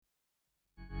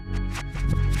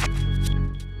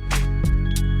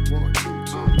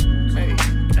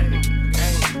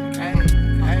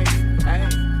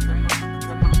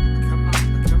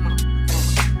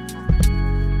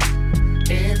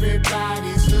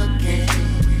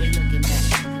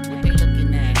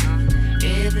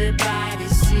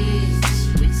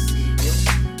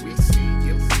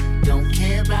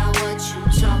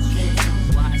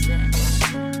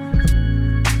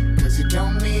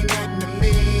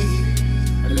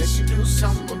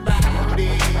something about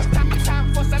it.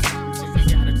 Time for some. You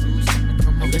gotta do something.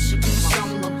 Come on. Unless you do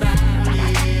something about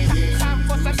it. Time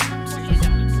for some. You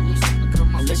gotta do something.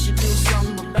 Come on. Unless you do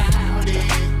something about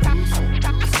it.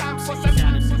 Time for some. You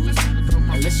gotta do something. Come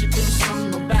on. Unless you do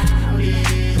something about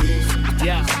it.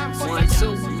 Yeah, 1,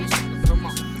 2.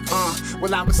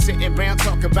 Well, I was sitting around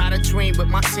talking about a dream with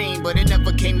my team, but it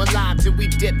never came alive till we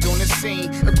dipped on the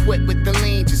scene. Equipped with the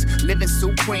lean, just living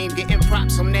supreme, getting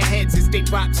props on their heads as they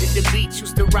bop to the beat.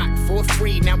 Used to rock for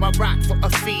free, now I rock for a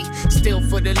fee. Still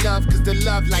for the love, cause the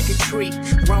love like a tree.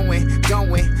 Growing,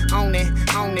 going, own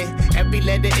it. Every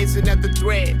letter is another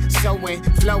thread. Sewing,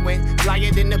 flowing,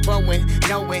 flyer than the Boeing.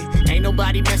 Knowing, ain't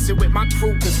nobody messing with my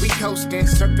crew, cause we coasting.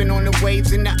 Surfing on the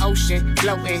waves in the ocean,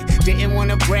 floating. Didn't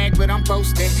wanna brag, but I'm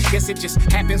boasting. Guess it just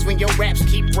happens when your raps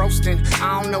keep roasting.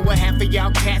 I don't know what half of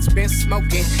y'all cats been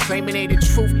smoking. Claiming they the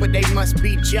truth, but they must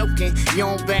be joking. You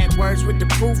on bad words with the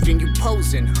proof and you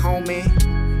posing, homie.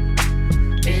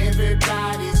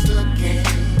 Everybody's looking.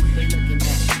 What they looking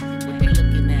at? What they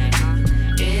looking at, huh?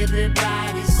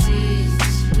 Everybody sees.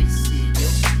 We see you.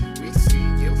 We see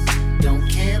you. Don't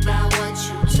care about what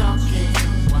you talking.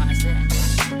 Why is that?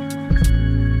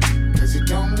 Cause it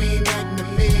don't mean nothing to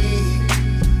me.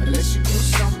 Unless you do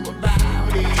something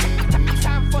about it.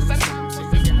 Time for some.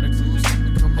 You gotta do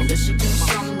something. Come on. Unless you do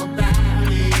something about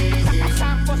it.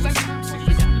 Time for some.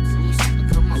 You gotta do something.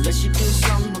 Come on. Unless you do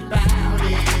something about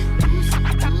it.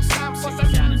 Time for some.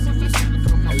 You gotta do something.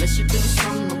 Come on. Unless you do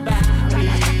something about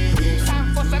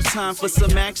it. Time for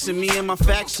some action. Me and my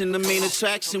faction, the main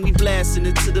attraction. We blasting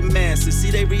it to the masses. See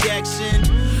they reaction.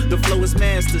 The flow is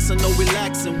master, so no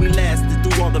relaxing. We lasted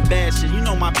through all the bad shit. You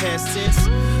know my past tense.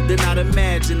 Then I'd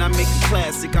imagine I make a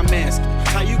classic. I'm asking,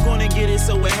 how you gonna get it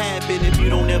so it happen if you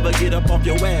don't ever get up off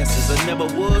your asses? I never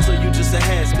was, or you just a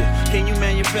has-been? Can you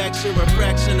manufacture a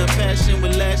fraction of passion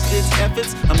with last ditch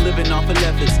efforts? I'm living off of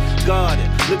efforts, guarded,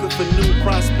 looking for new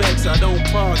prospects. I don't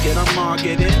park it, I'm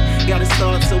marketing. Gotta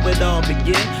start so it all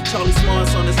begin. Charlie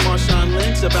Smarts on this Marshawn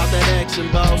Lynch about that action,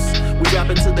 boss. We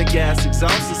rapping to the gas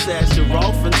exhaust, the sash you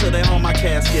off until they haul my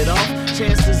casket off.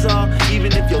 Chances are,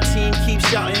 even if your team keeps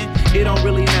shouting, it don't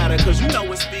really matter, cause you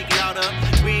know it speak louder.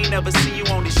 We ain't never seen you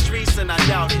on these streets and I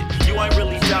doubt it. You ain't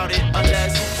really doubt it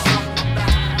unless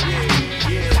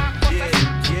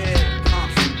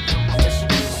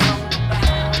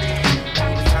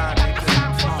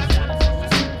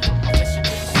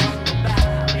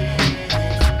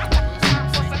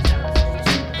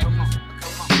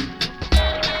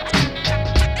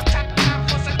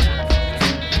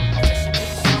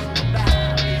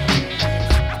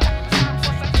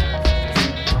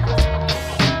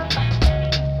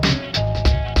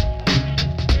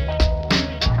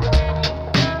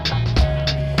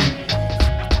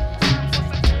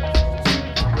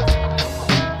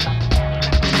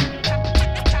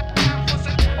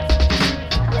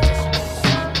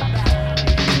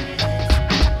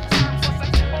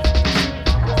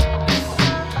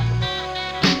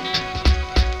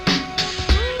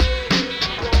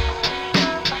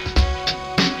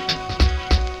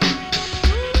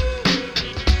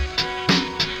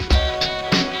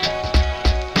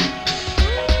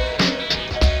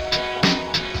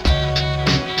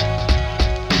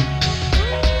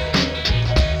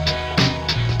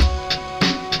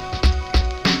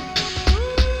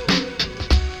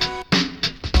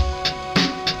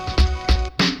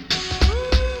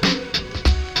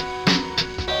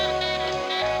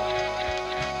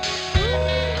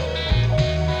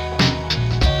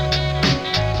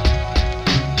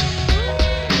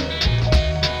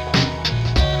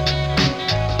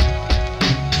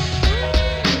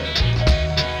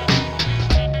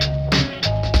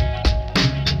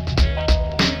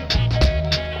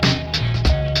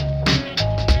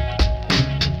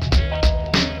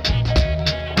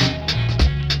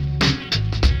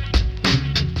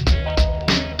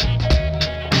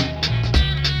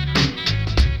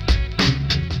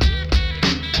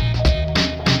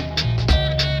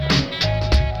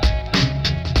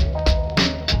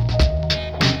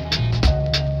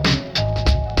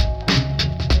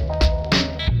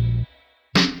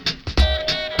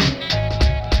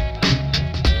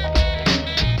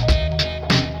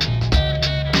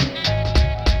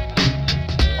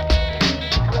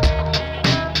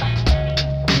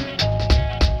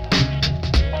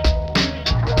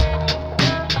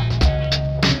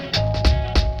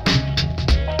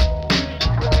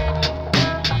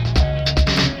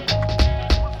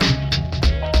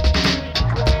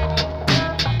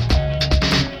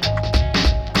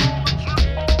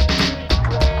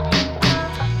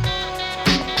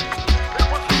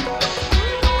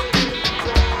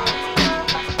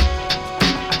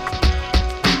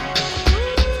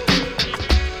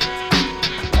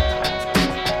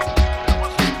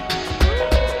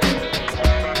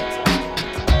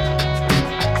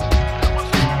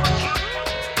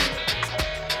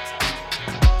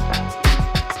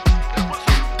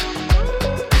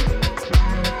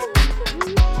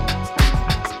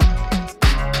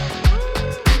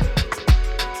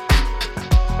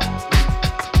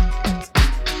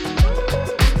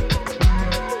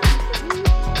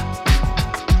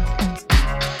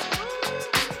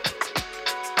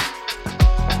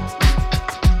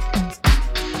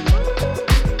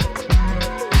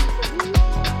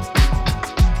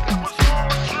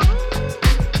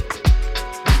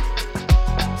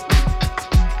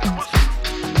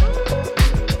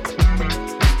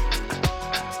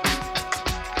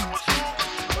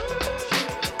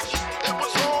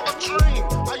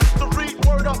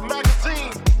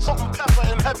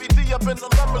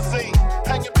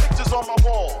my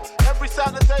wall. Every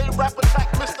Saturday, rap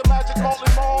attack, Mr. Magic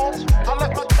Marley Marl. I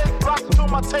let my tape rock till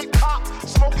my tape pop.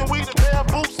 Smoking weed and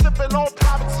bamboo, sipping on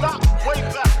private stock. Way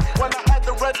back when I had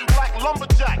the red and black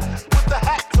lumberjack with the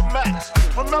hat to match.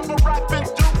 Remember rapping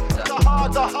Duke?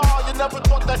 The hard, you never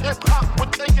thought that hip-hop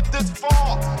would take it this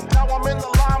far. Now I'm in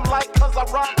the limelight cause I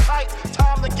rhyme tight.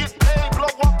 Time to get paid, blow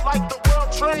up like the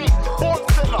world trade. Born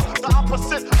sinner, the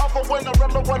opposite of a winner.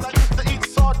 Remember when I used to eat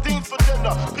sardines for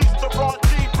dinner? Peace to Ron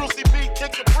G, Brucey B,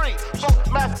 Kid Capri.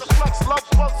 Funk Master Flex, Love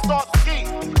Bug, Start Ski.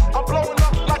 I'm blowing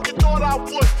up like you thought I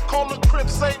would. Call the crib,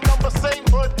 same number, same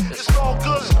hood. It's all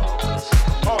good.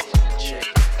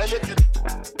 And if you...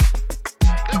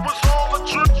 It was all a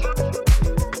trick.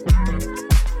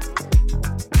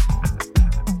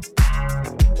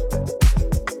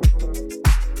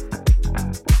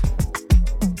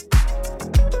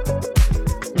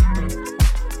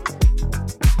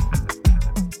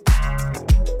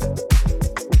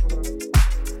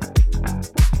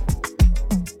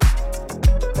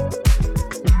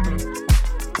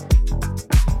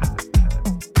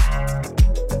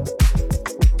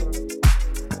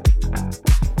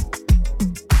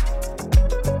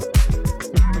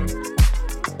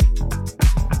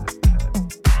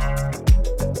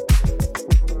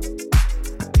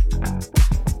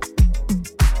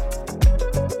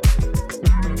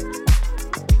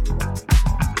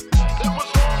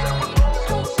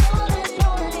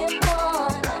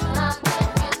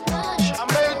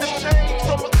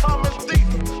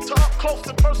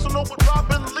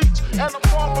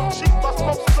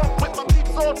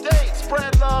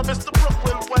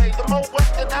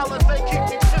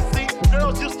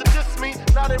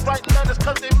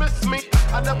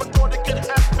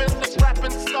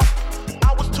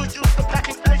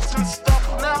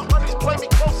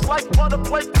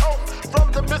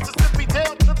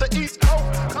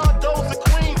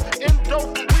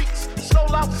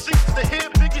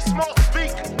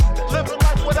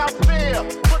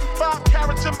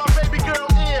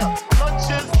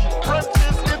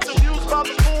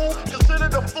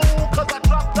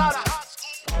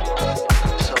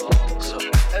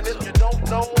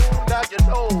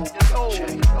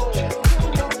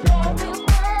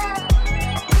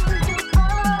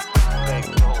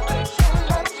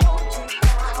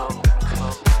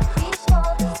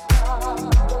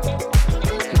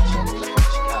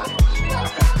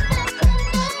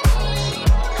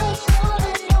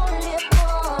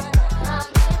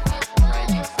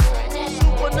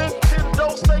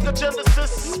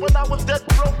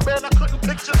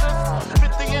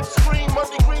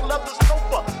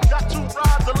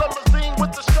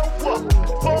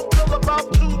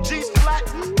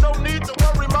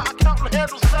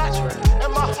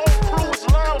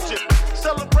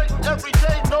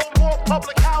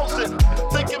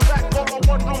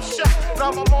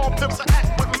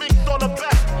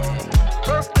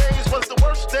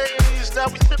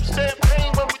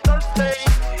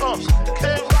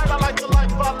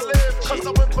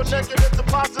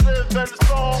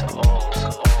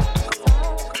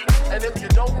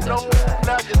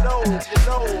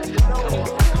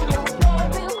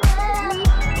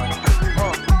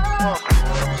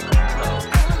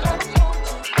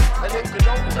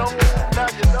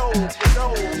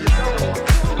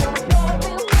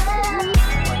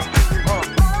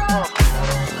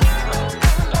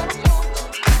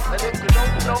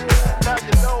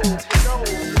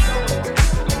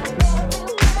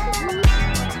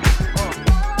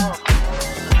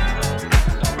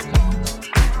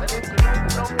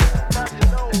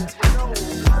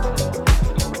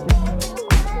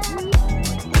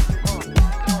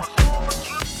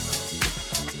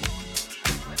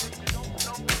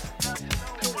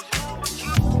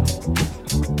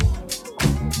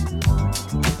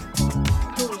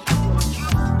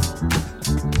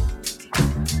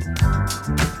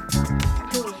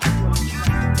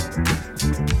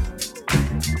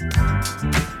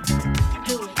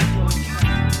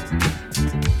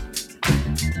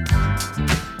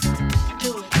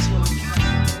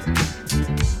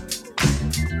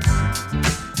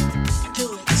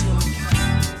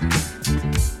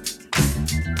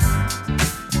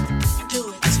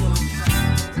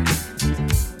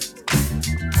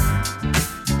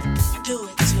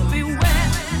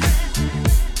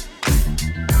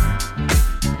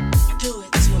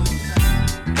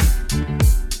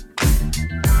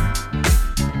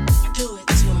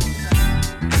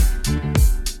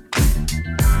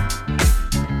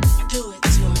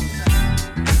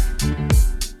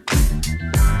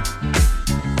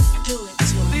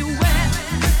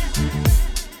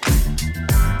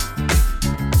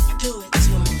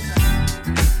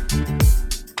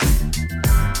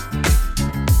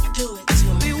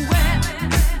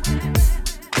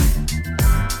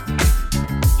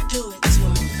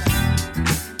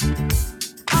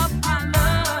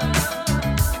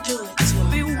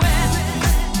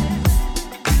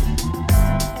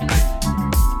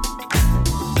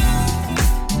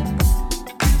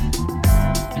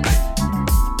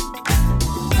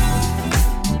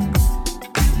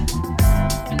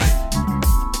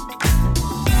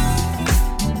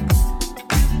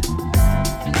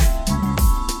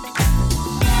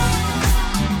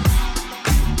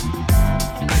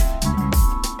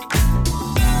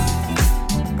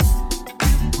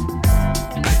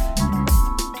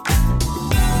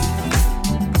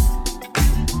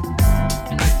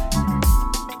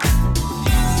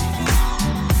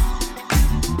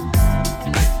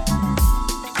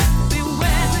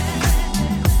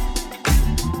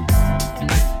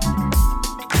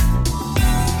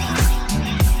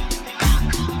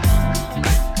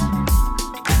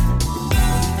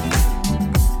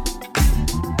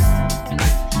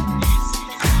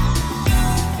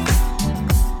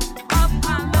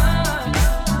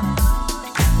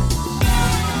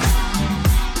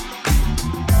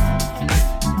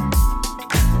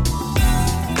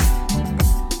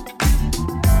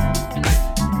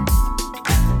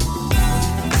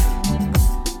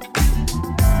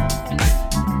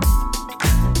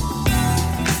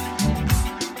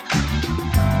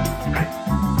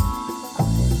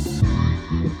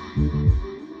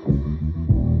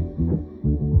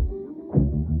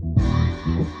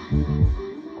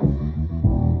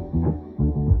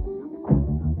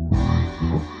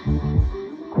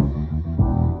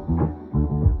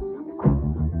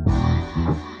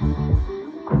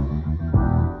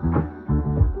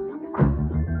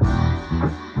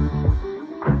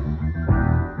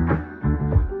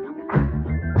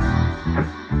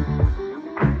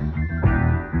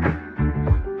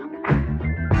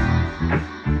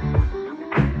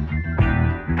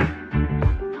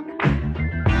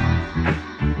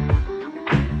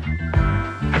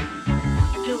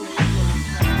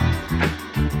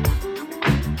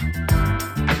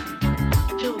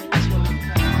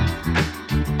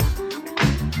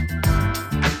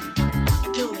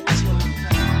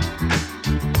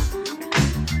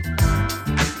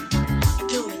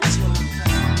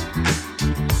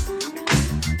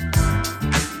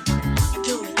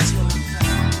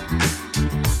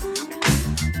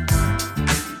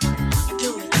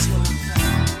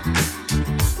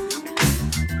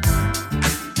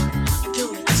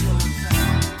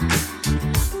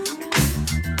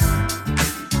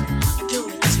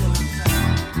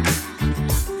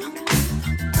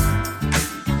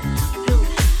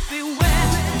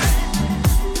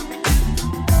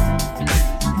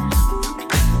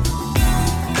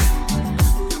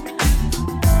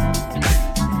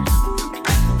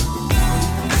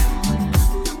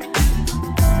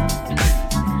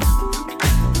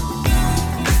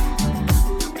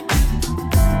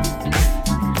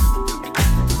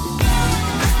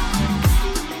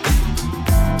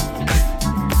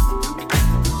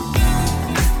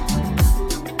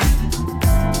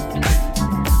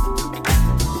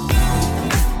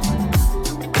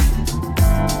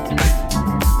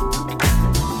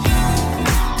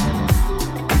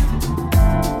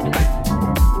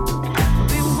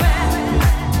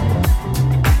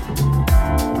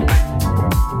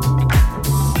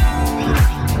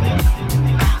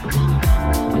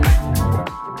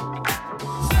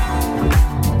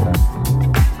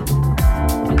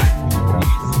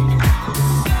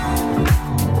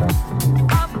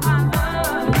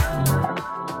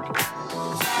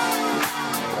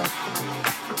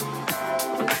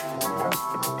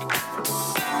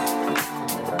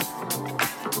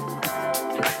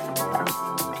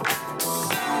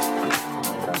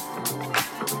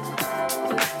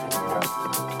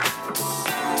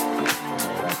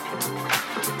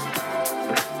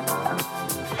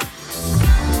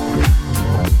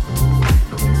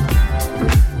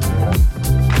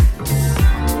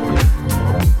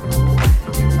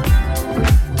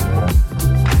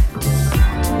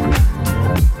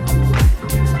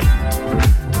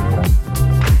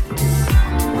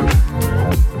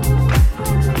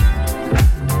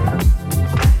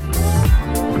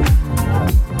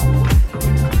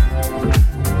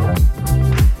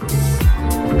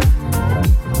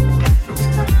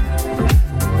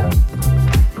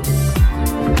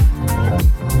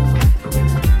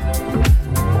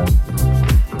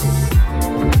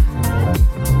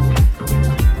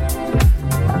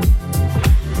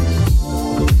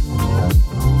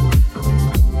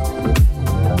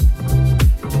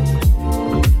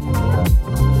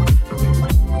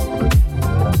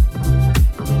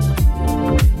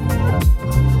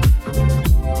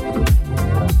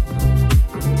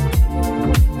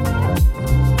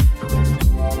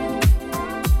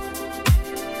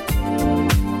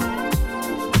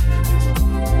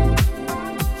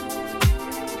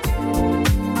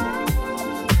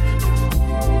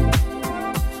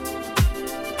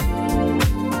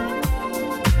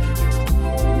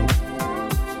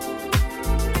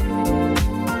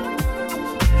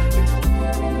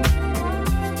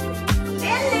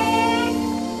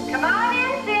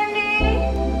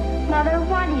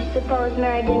 suppose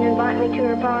Mary didn't invite me to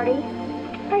her party?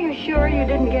 Are you sure you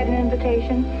didn't get an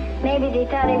invitation? Maybe they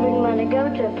thought I wouldn't want to go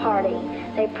to a party.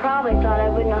 They probably thought I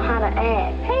wouldn't know how to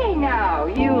act. Hey, now,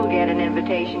 you'll get an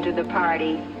invitation to the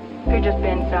party. Could just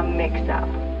been some mix-up.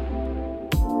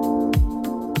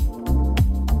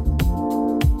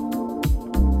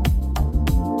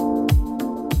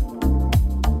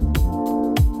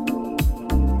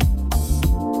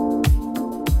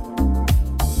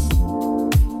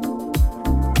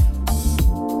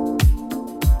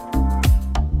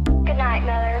 Good night,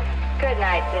 Mother. Good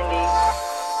night, Cindy.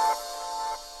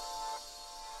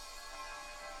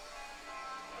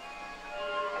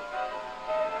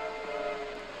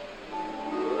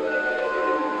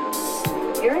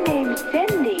 Your name's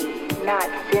Cindy, not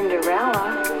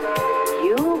Cinderella.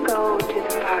 You go to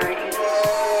the party.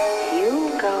 You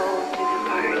go to the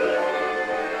party.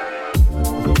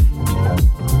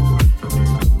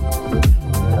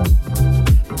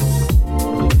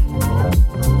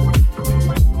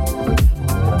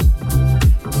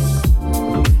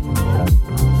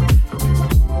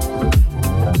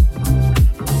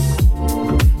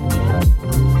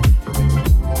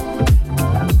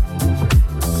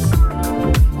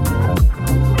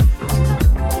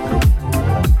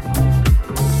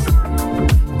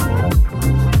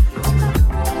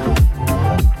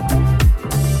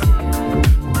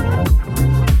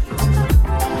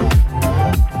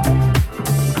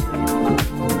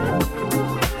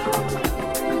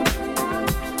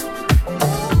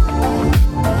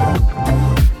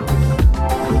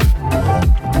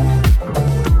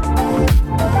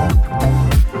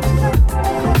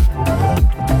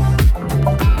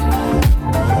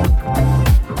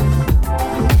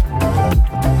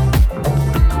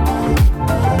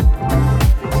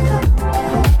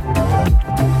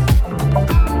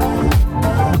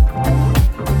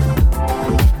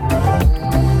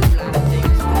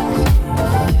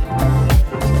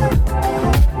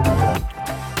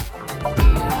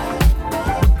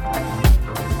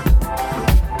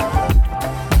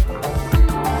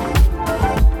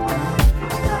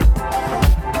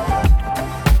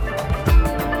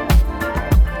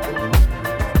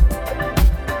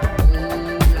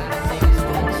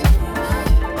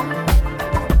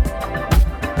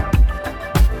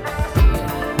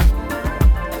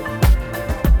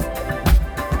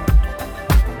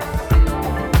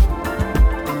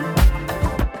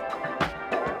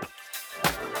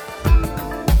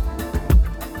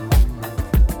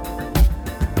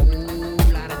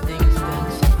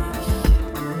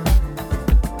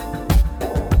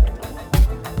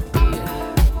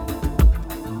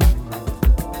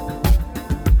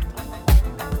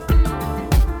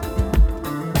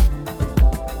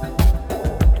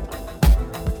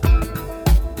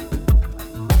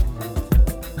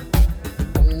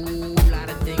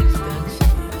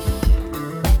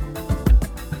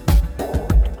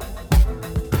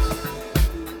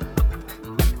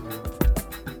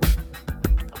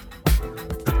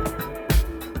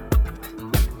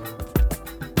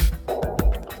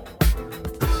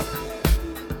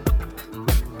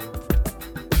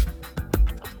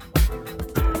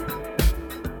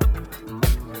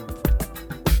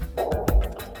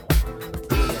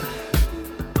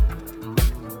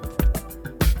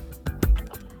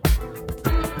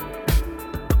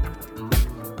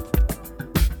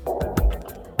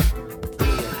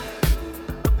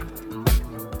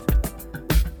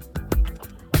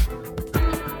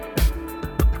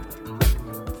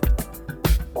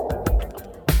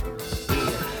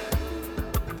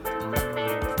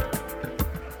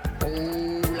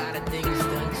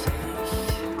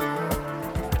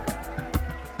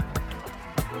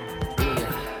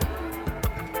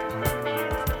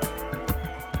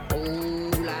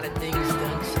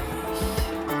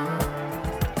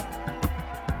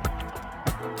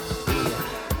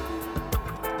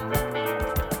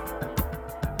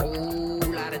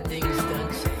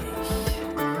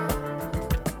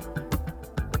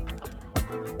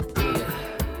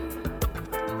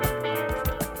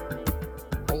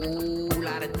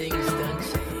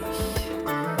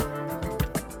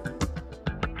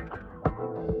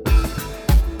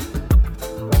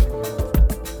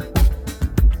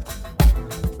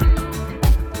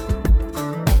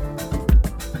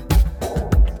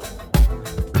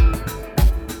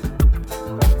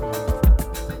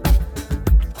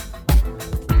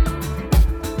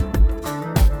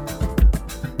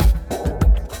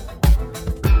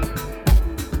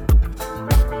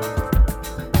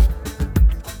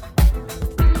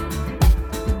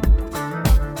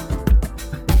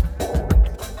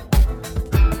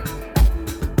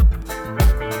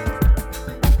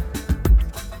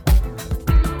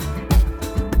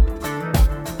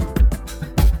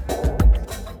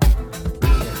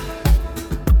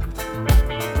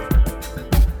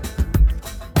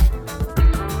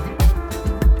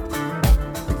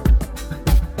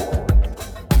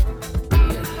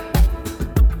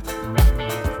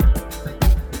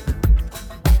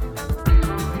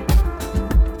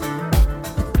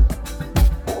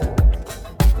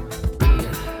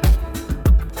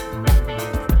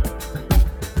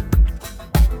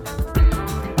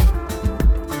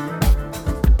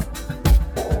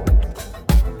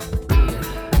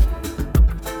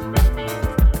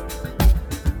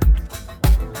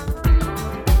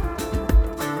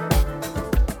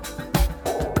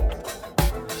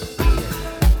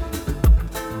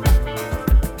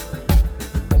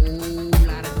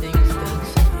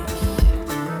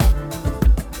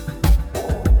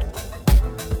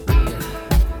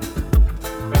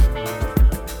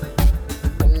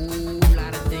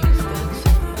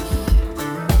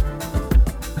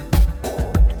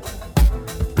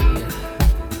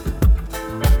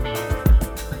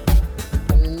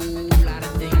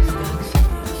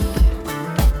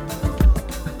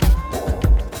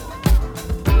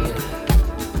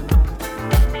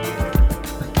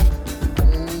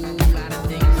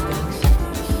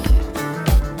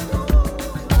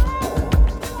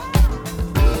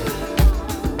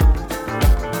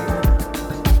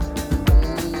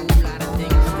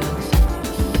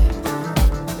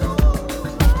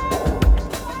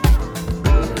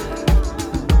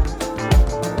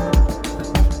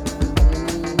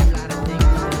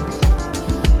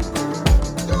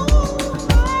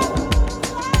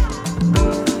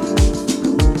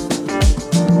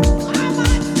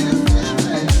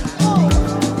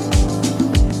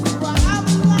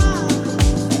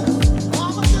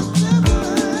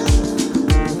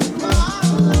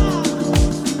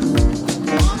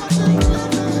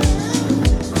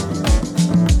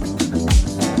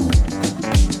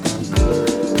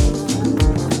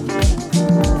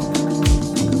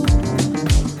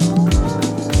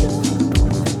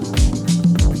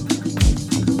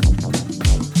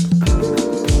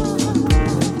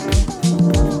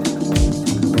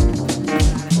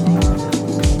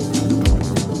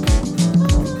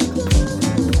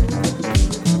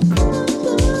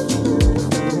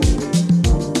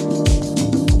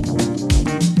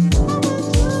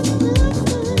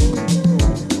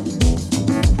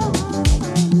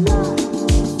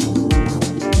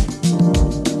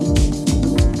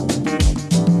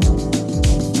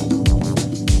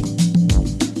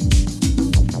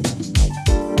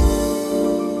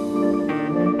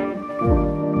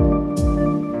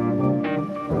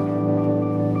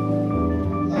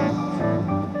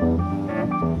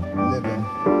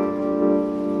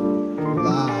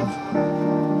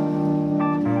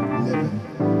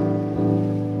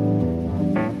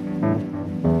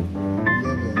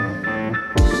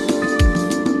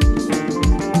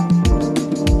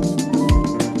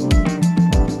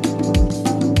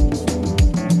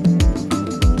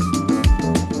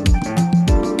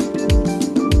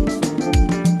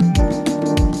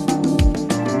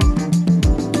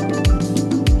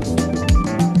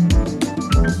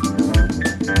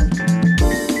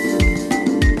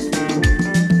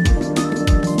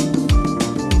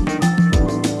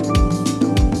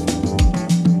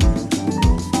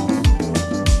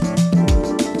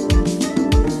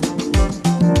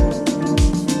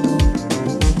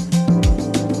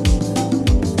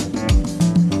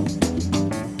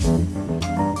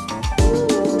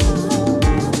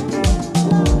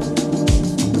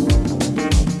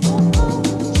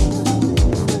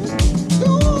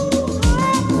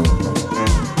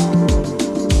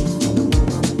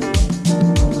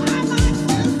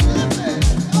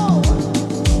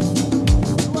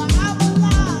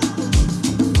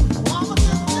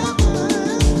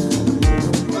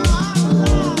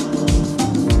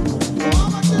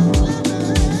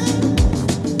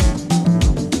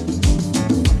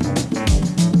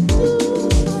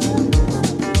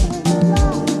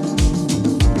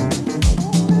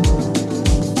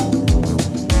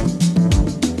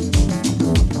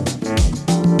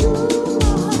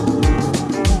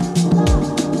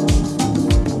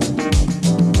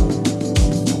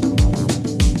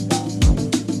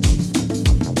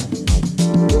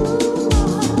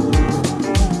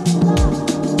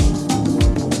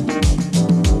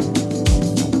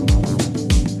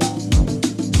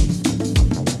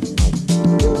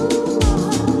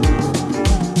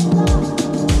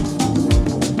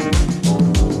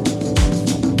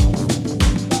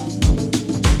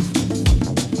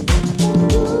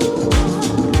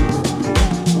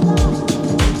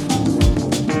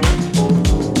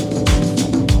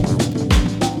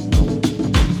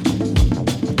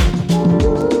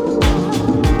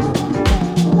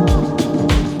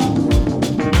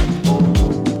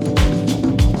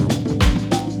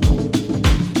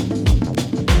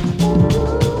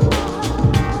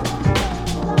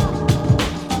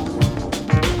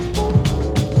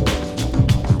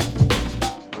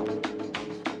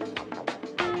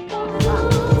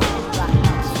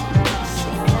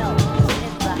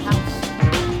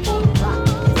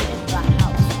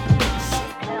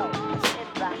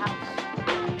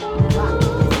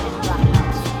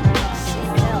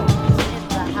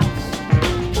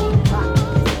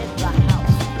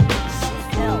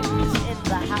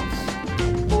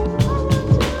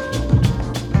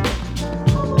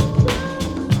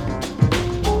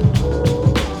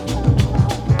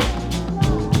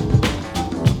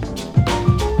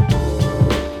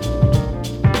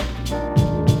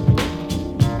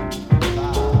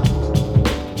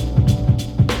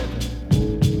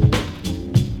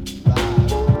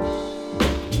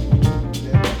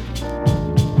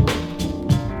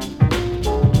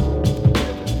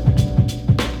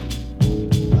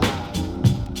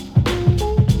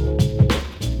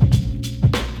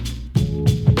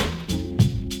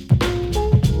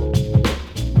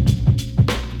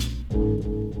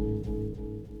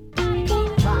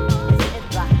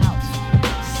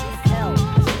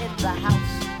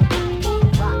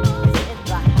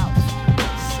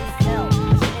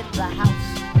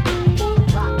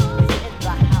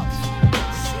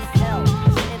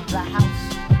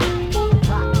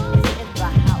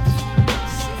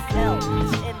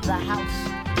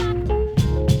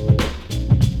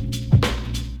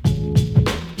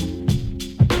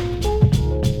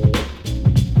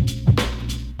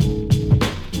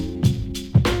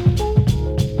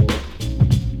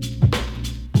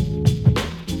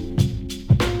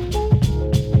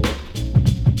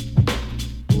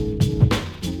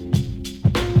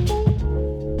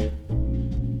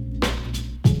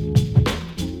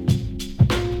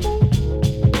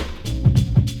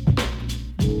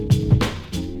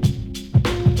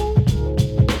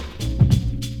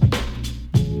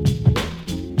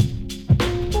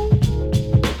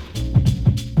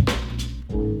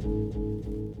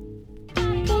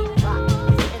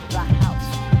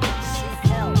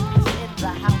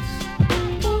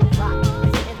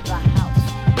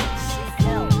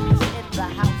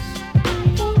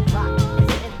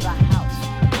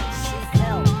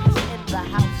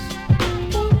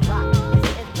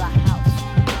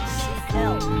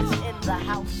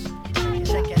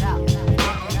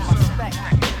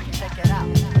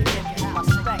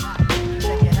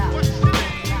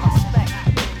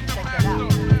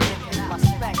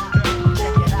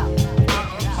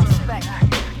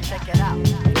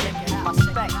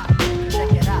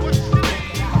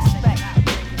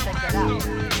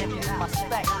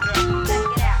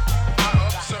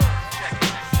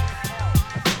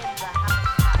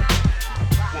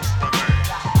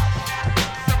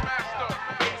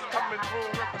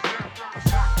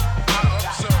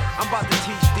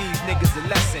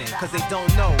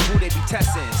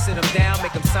 testing. Sit them down,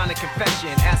 make them sign a confession.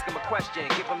 Ask them a question,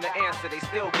 give them the answer, they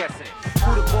still guessing.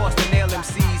 Who the boss, the nail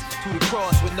MCs to the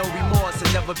cross with no remorse.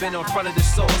 Had never been on front of the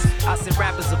source. I send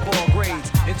rappers of all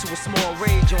grades into a small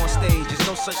rage on stage. There's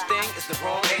no such thing as the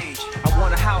wrong age. I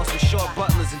want a house with short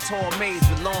butlers and tall maids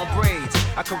with long braids.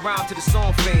 I can rhyme to the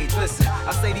song fades. Listen,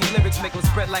 I say these lyrics make them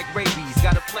spread like rabies.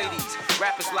 Gotta play these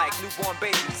rappers like newborn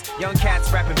babies. Young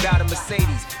cats rapping about a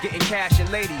Mercedes, getting cash and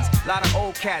ladies. Lot of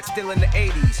old cats still in the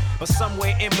 80s, but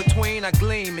somewhere in between I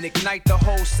gleam and ignite the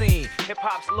whole scene. Hip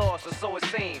hop's lost, or so it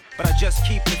seems, but I just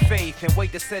keep the faith and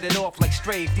wait to set it off like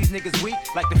strafe. These niggas weak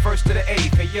like the first to the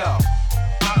eighth. Hey yo,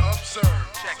 I observe.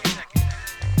 check it.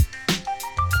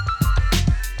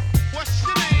 What's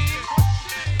your name?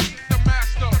 The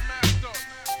master.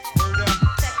 Word up.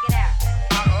 Check it out.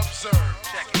 I observe.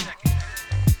 Check it.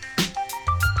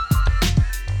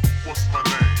 What's my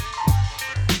name?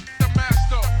 The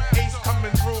master. Ace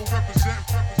coming through, represent.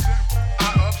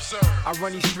 I observe. I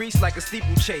run these streets like a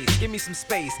steeplechase. Give me some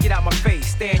space, get out my face,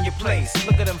 stay in your place.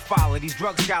 Look at them follow, these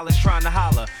drug scholars trying to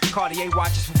holler. Cartier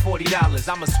watches for $40.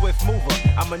 I'm a swift mover.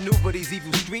 I maneuver these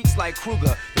evil streets like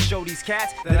Kruger to show these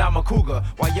cats that I'm a cougar.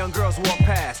 While young girls walk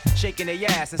past, shaking their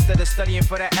ass instead of studying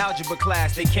for that algebra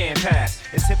class they can't pass.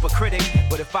 It's hypocritic,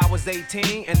 but if I was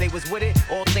 18 and they was with it,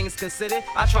 all things considered,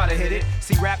 I try to hit it.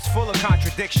 See, rap's full of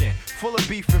contradiction, full of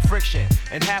beef and friction,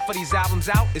 and half of these albums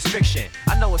out is fiction.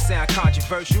 I know it sound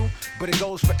controversial, but it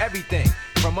goes for everything,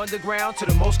 from underground to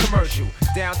the most commercial,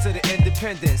 down to the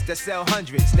independents that sell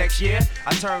hundreds. Next year,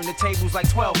 I turn the tables like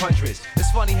 1200s.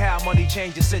 It's funny how money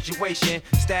changes situation.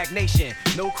 Stagnation,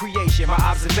 no creation, my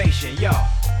observation, yo.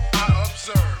 I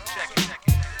observe. Check it, check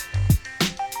it.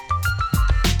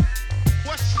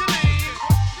 What's your name?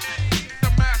 The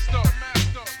master.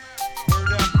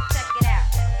 Word up. Check it out.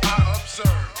 I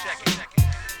observe. Check it, check it.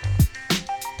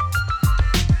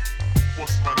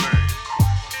 What's my name?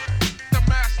 The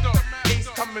master. Ace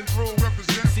coming through,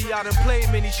 represent. See, I done played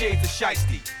many shades of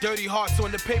shiesty. Dirty hearts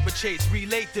on the paper chase,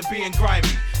 relate to being grimy.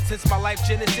 Since my life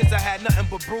genesis, I had nothing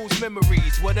but bruised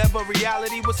memories. Whatever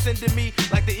reality was sending me,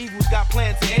 like the Eagles got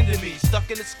plans to end me. Stuck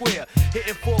in the square,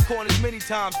 hitting four corners many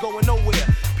times, going nowhere.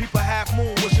 People half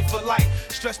moon, wishing for light.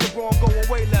 Stress the wrong, going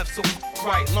way left, so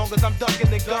right. Long as I'm ducking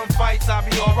the gunfights, I'll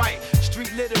be alright.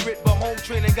 Street literate, but home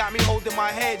training got me holding my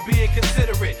head, being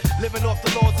considerate. Living off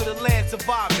the laws of the land,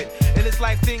 surviving. In this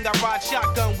life thing, I ride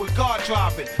shotgun with guard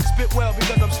driving. Spit well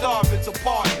because I'm starving, so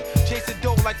pardon. Chasing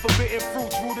dough like forbidden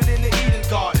fruits, rooted in the Eden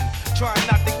garden. Trying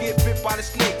not to get bit by the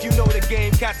snake. You know the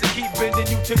game, got to keep bending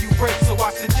you till you break. So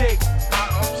watch the Jake. I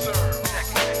observe.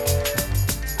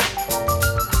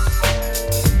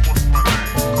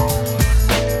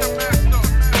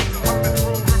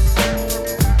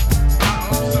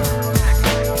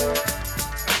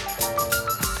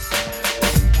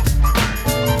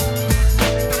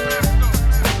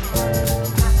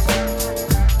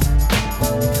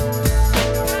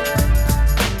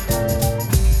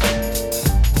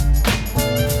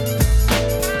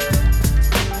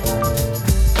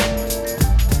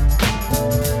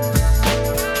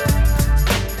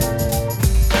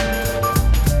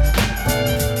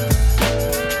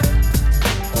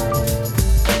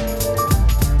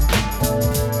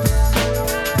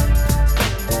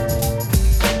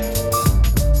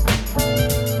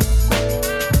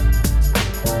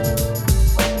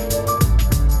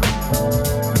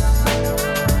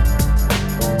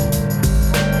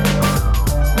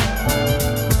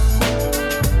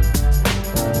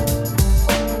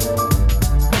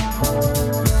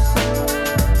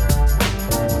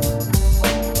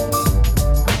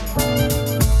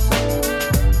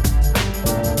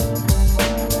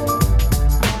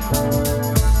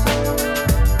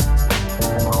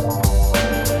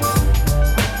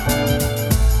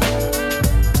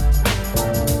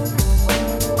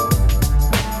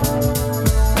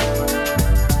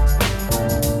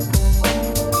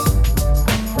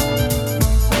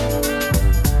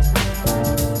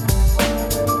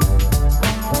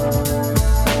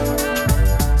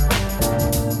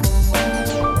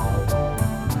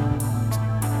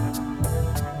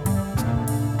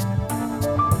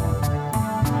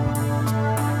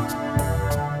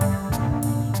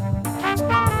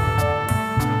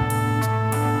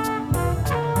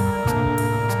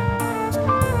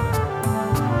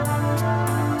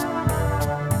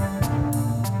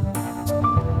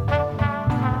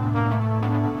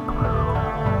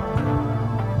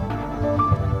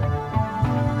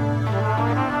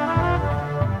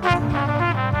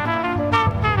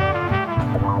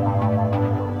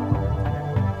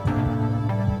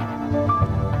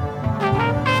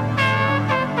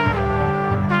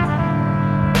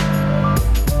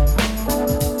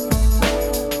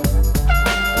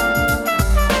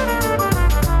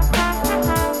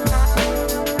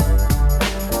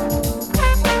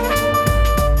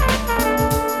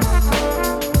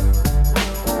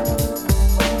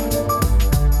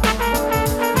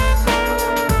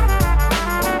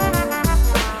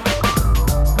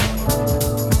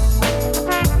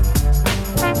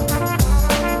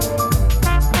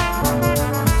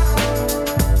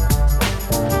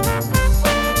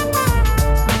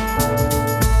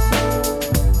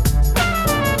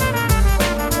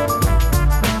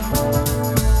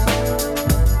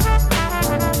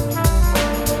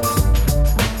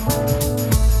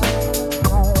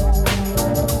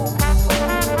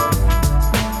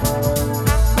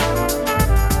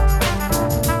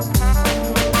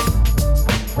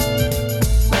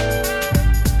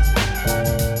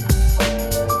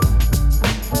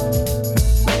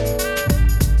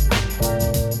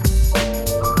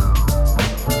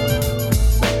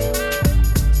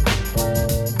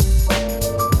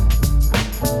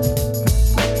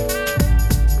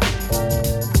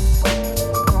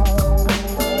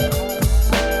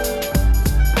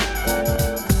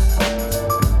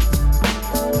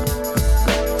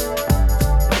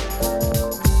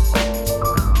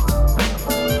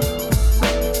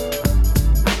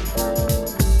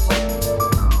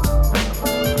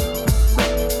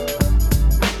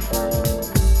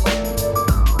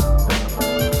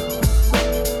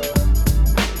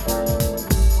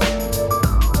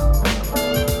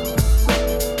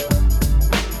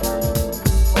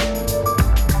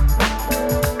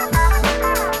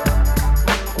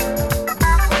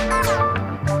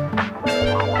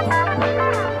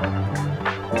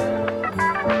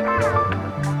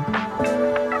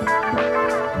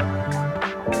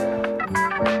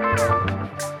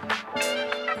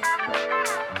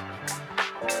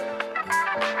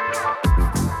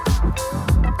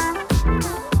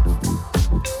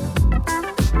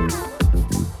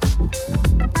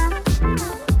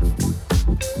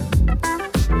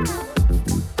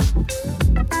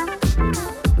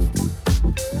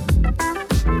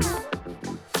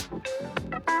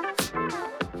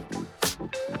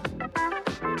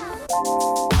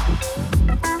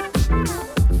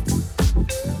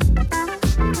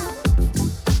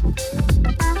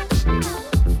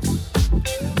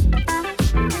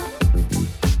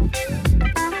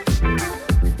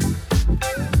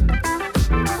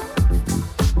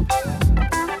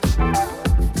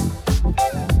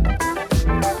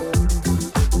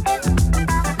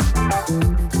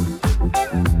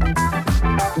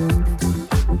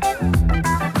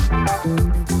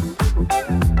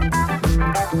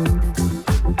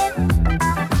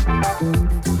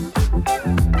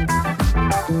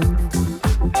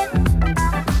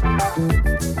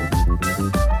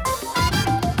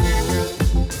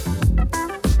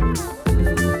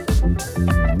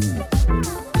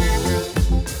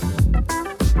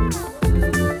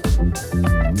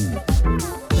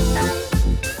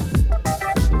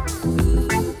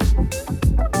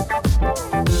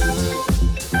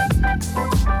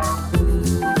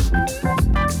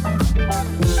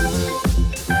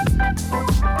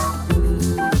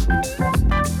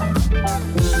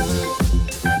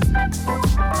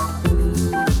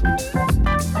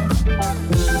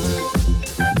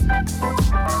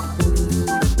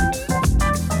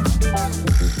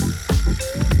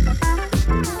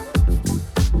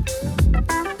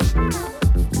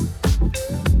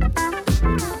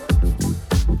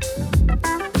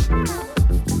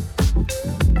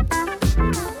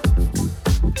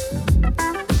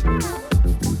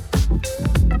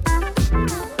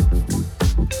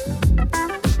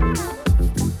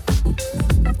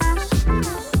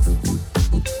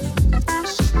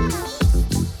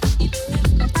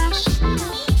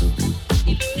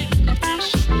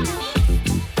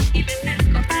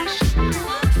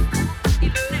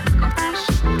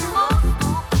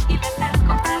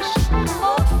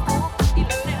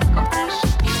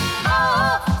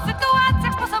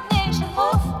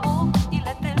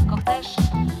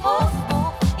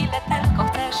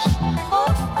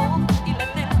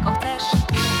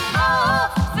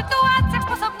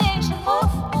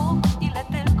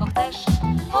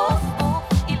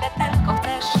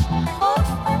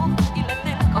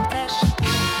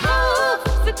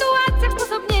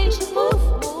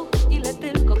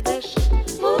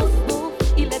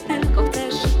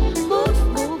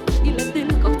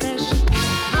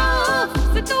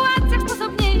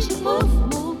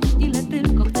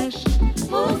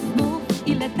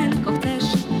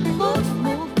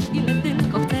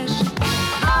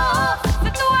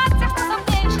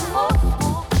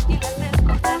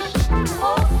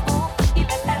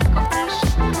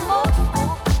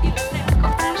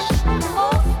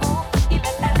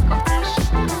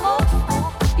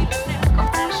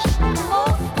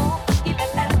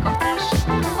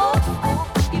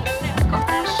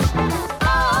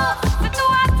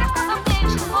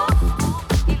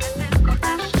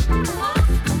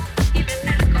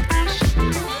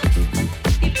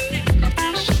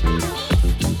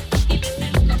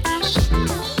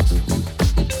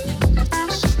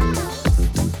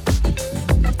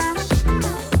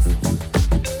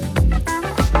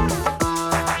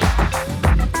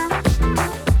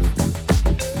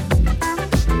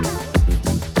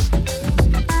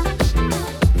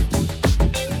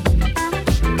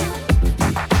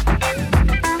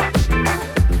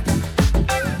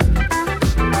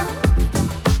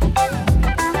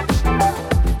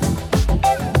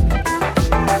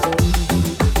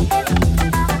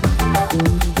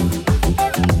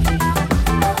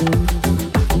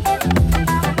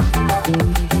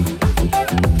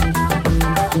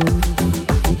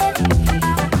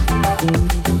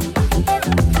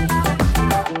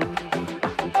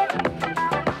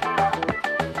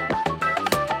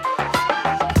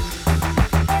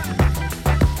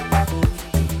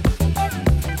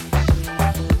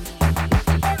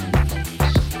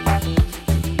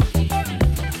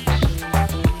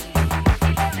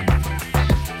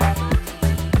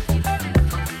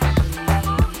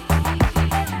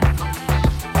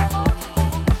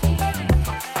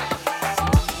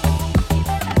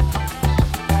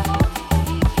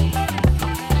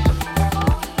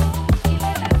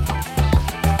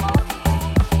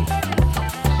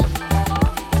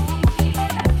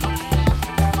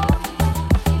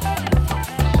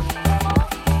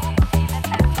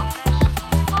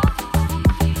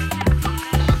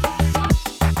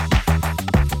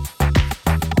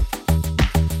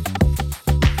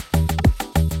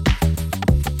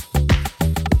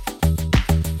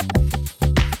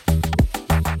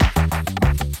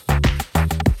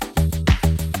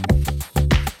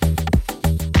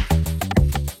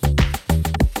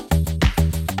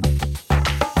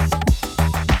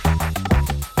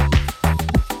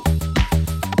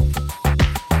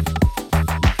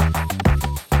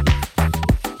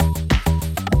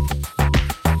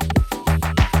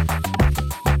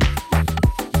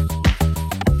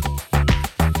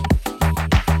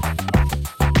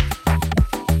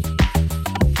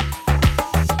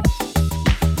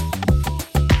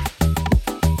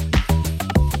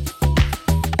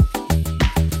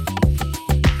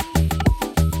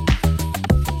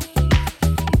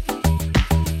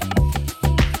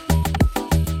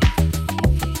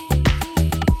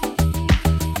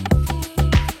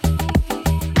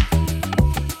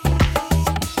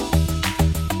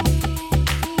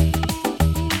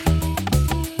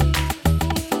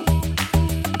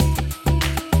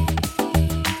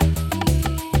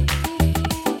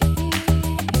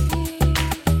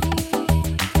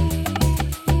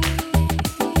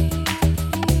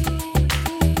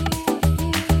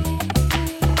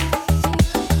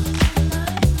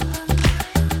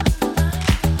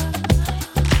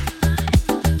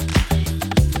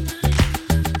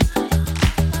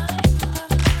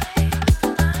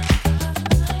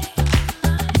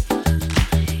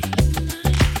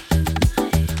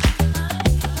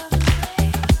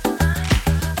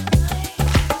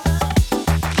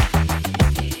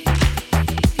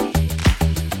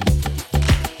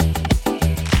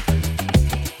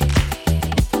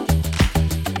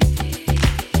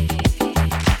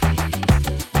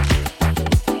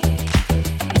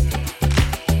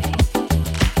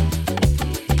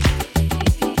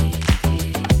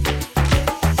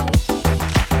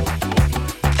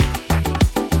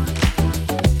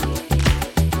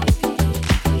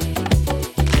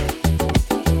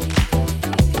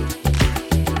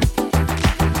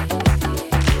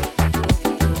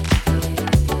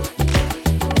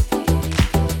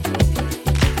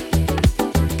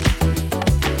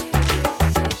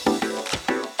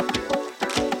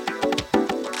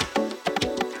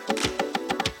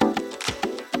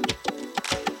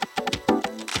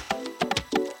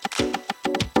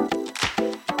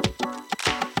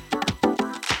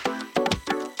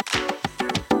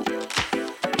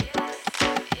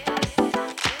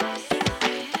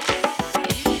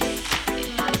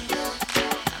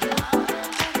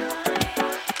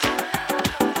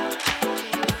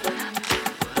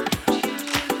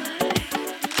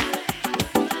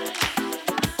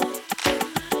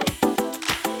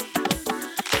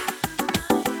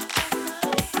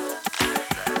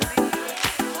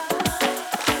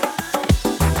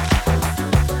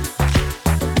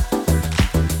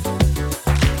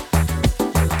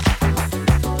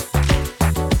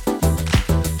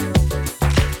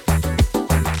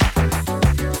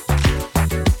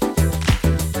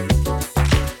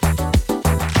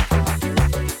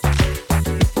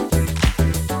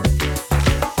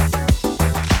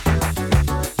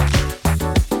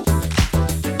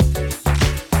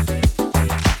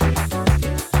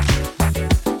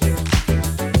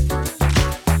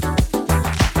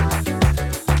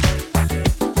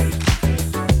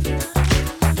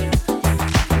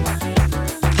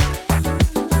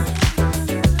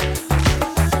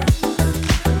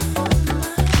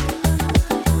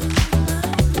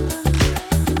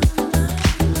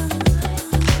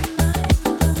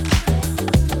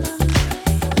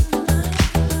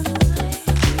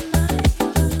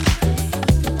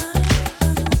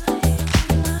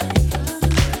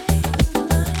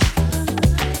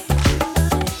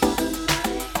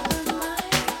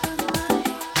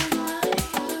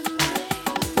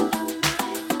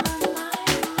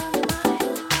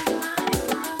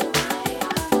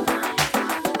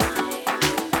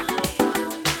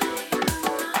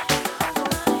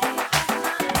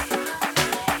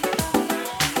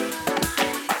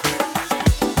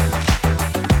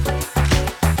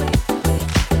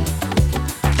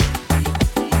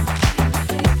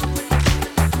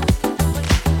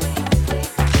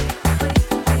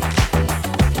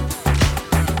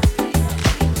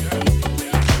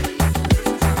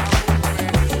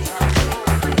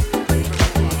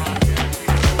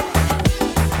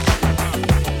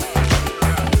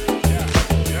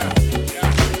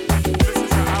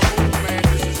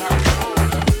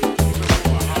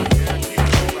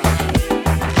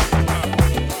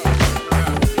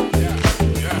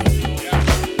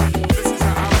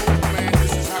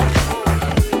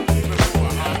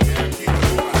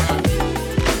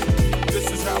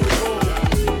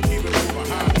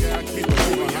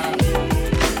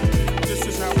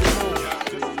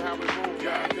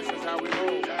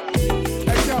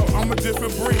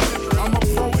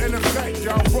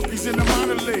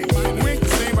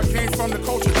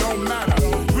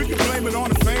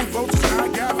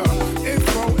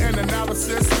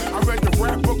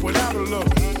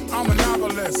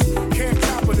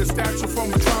 statue from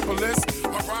Metropolis.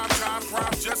 My rhyme time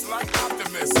crime just like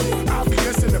Optimus.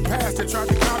 Obvious in the past, they tried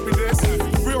to copy this.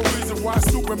 The real reason why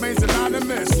Snoop remains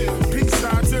anonymous. Peace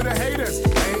sign to the haters.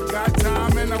 Ain't got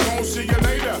time and I won't see you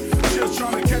later. Just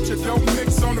trying to catch a dope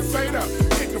mix on the fader.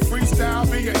 Kick a freestyle,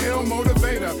 be an ill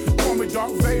motivator. Call me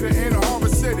Dark Vader in a Harbor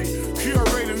City.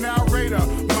 Curator, narrator.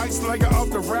 Mike Slayer of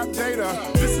the rap data.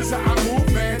 This is how I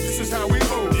move, man. This is how we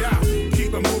move, yeah.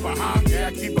 Keep it moving, huh?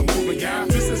 Yeah, keep it moving, yeah.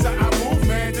 This is how I move,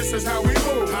 man. This is how we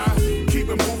move, huh? Keep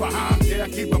it moving, huh? Yeah,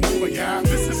 keep it moving, yeah.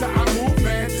 This is how I move,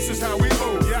 man. This is how we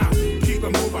move, yeah. Keep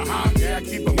it moving, huh? Yeah,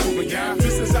 keep it moving, yeah.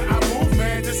 This is how I move,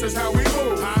 man. This is how we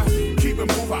move, huh? Keep it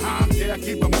moving, huh? Yeah,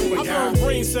 keep it moving, yeah. I burn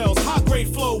brain cells, high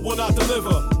grade flow when I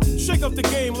deliver. Shake up the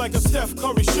game like a Steph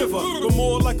Curry shiver, but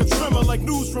more like a tremor, like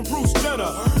news from Bruce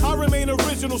Jenner. I remain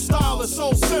original, style is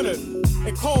soul-centered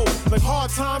and cold, like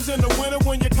hard times in the winter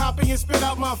when you copy and spit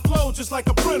out my flow just like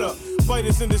a printer.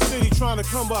 Fighters in the city trying to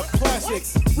come up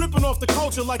classics, ripping off the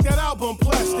culture like that album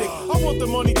Plastic. I want the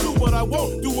money too, but I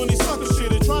won't do any sucker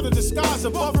shit and try to disguise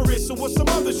and buffer it, so what's some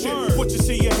other shit? What you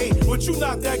see you hate, but you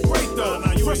not that great though.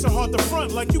 Fresh and hard to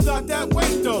front like you got that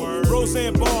weight though.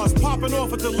 Roseanne bars popping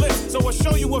off at the lip, so I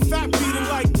show you a fat beating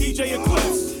like DJ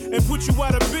Eclipse and put you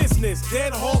out of business,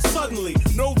 dead halt suddenly.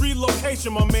 No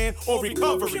relocation, my man, or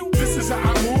recovery. This is how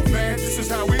I move, man. This is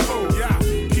how we move, yeah.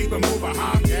 Keep it moving,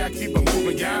 huh? Yeah, keep it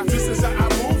moving, yeah. This is how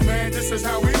I move, man. This is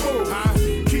how we move, huh?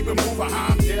 Keep it moving,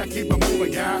 huh? Yeah, keep it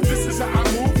moving, yeah. This is how I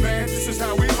move, man. This is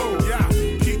how we move, yeah.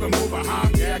 Keep it moving, huh?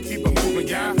 Yeah, keep it moving,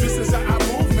 yeah. This is how I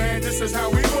move, man. This is how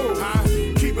we move, huh?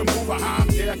 Keep it moving, huh?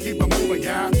 Yeah, keep it moving,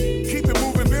 yeah. Keep it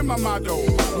moving, been my motto.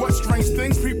 What strange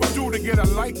things people do to get a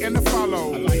like and a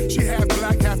follow. She half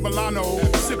black, half Milano.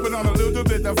 Sipping on a little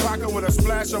bit of vodka with a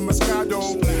splash of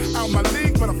Moscato. Out my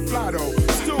league, but I'm fly though.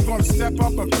 Still gonna step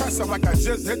up and press up like I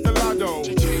just hit the lotto.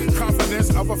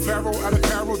 Confidence of a pharaoh at a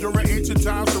carol during ancient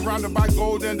times, surrounded by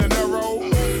gold and dinero.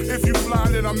 If you fly,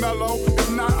 then I'm mellow.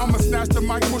 If not, I'ma snatch the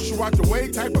mic, push you out the way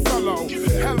type of fellow.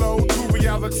 Hello to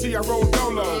reality, I roll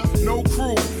dolo. No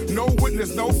crew, no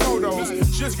witness, no photos.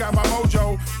 Just got my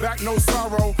mojo, back no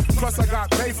sorrow. Plus I got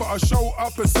paid for a show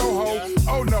up in Soho.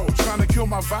 Oh no, trying to kill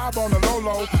my vibe on the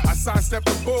low-low. I sidestep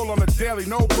the bull on the daily,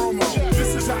 no promo.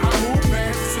 This is how I move,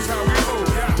 man. This is how we move,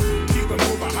 yeah. Keep it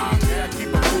moving, huh? Yeah, keep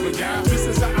it moving, yeah. This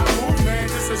is how I move, man.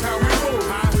 This is how we move,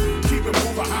 huh? Keep it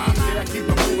moving, huh? Yeah, keep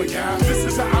it moving, yeah. This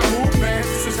is how I move, man.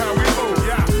 This is how we move,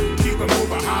 yeah. Keep it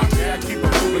moving, huh? Yeah, keep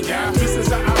it moving, yeah. This is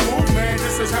how I move, man.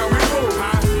 This is how we move,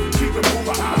 huh? Keep it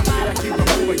moving, huh? Yeah, keep it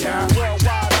moving, yeah.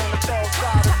 Worldwide on the third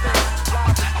side of things,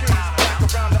 live as kings, back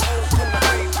around the old school of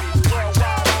crazy.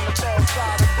 Worldwide on the third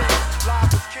side of things,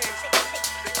 live as kings,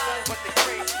 they know what they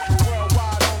crazy.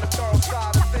 Worldwide on the third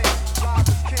side of things, live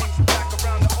as kings, back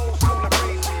around the old school of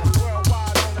crazy.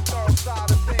 Worldwide on the third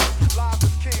side of things, live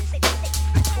as kings, they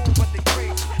cool but they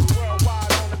crazy.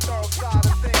 Worldwide on the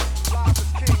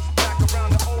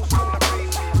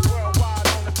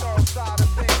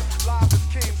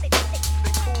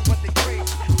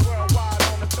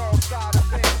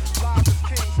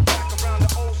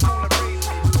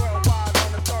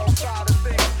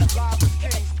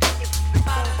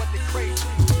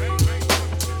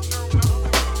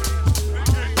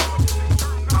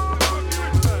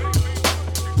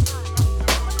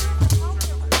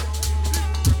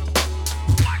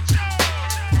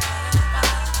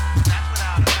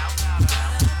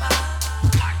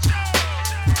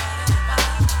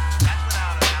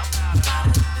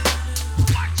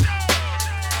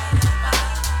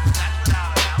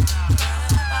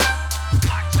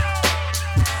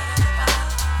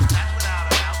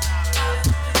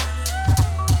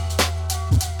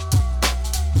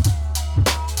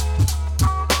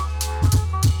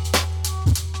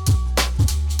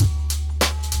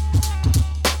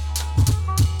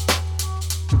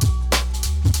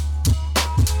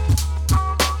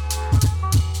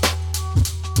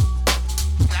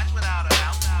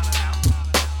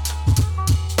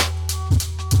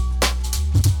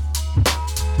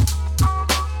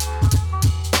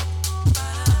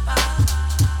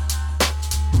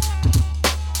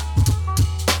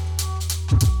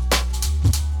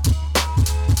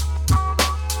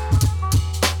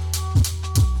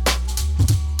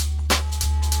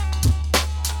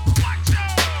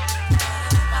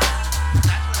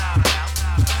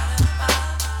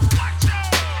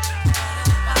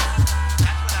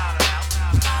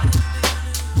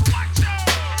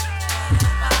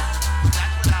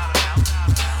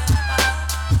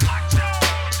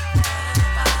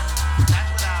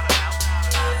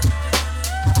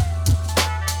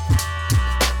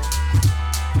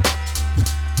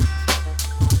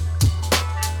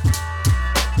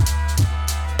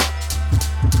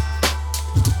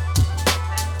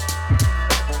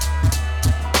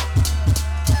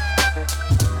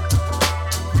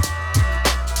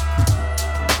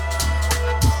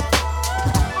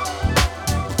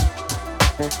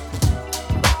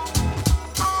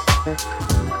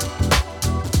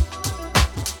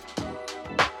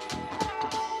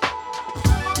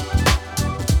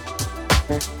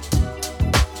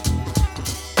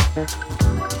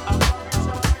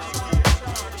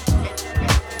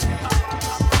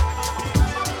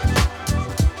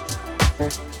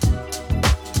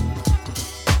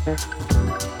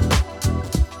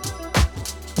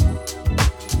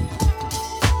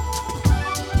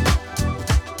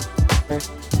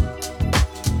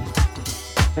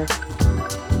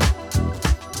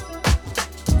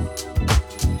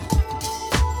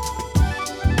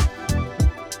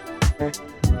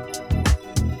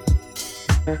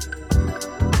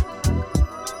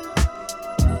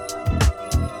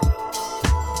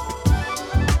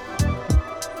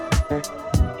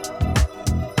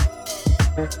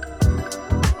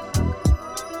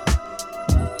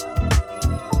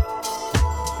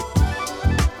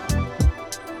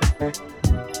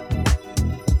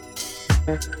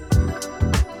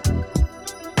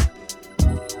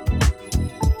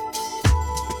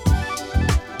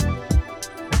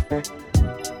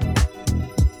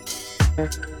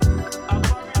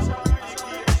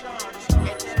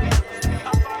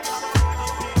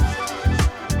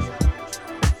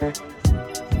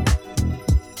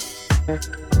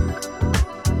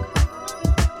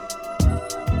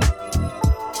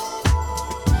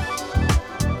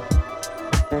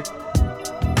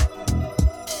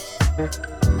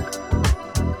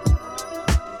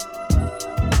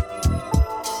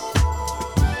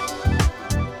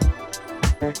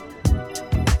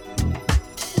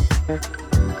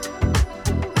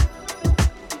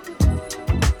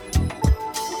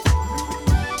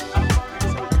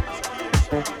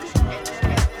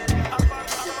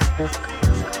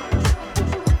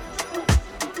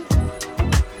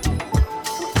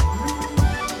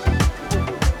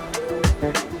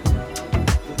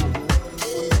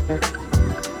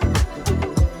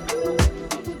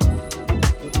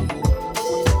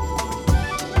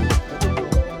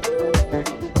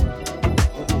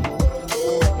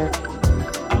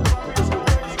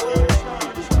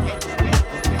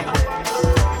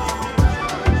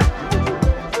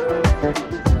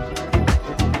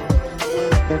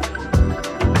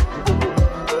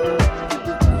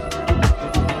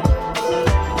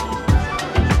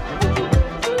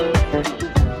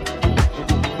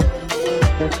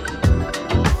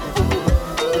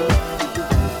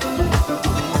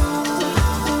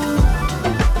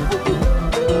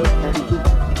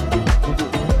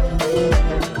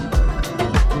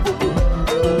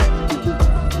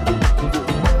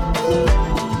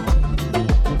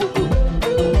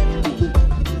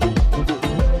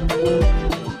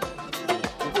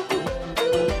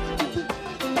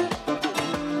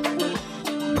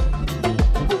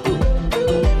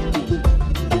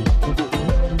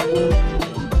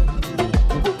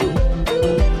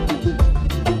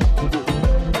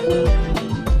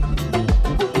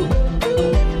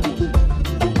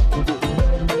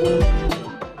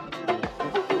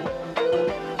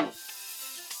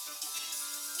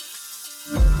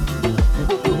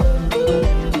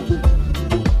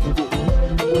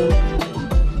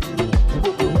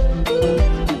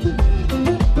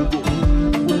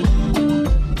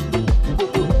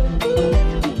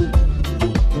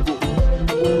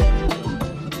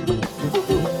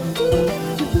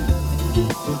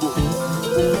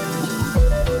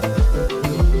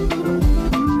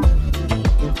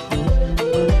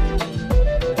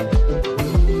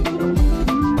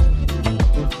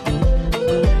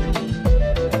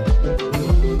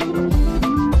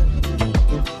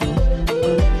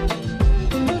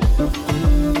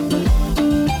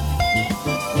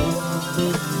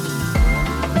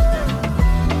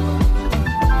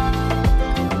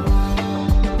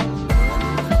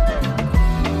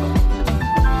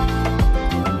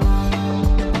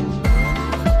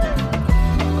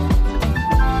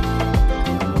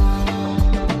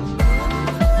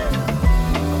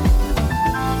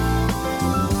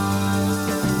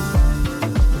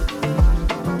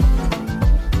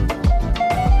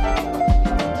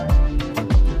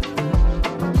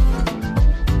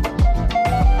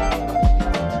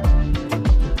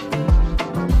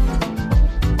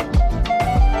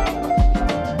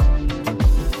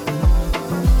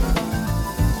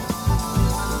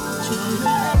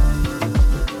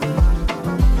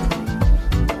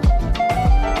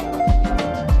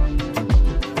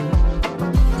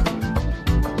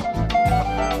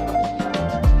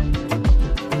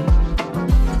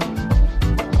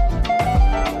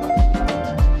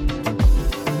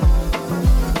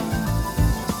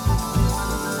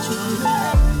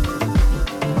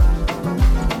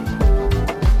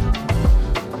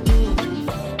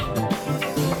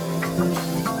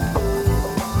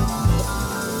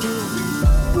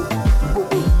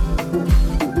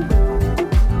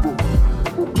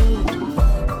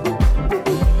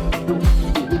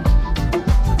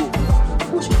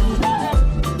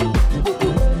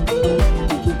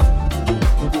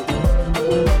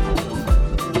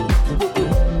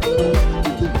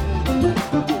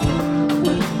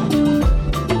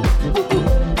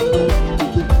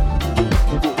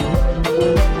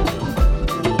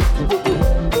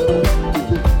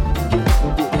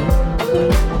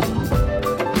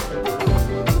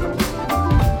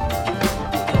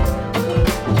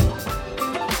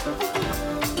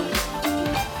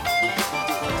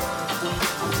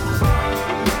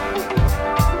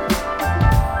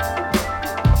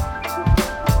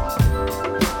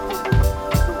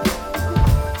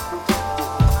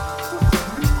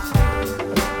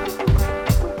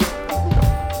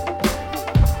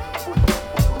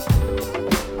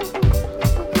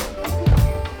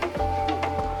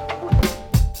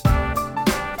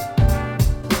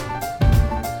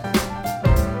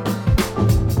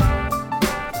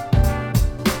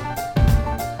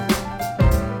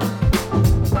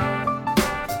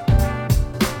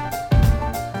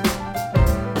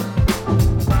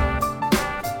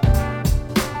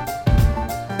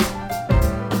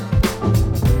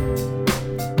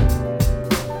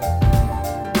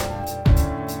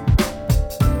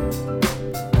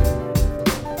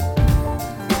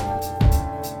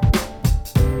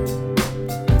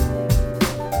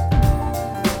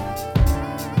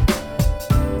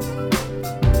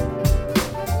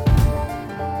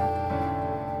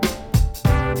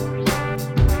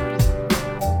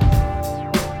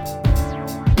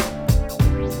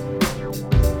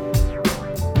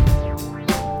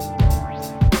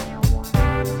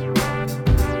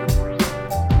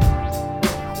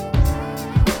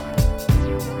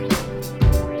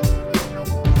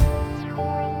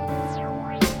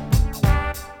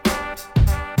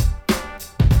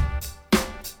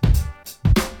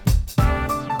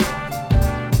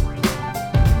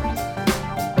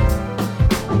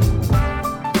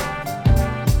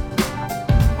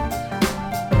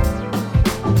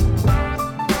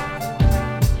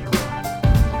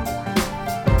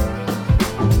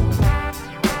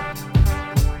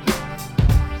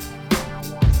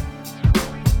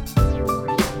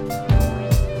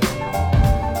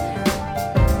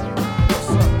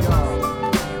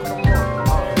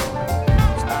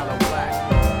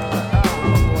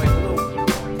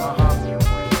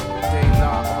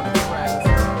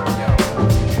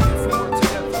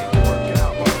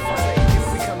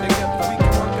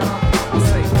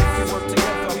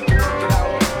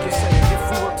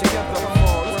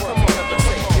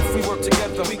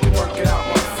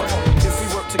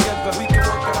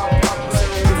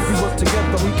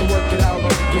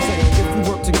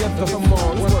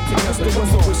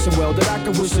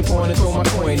could wish upon and throw my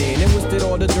coin in. And wish that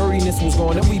all the dirtiness was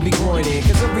gone and we be groining.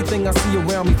 Cause everything I see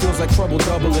around me feels like trouble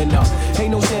doubling up.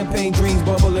 Ain't no champagne dreams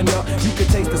bubbling up. You can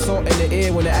taste the salt in the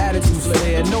air when the attitude's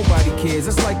there. Nobody cares,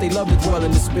 it's like they love to dwell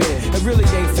in despair. It really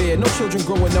ain't fair, no children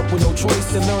growing up with no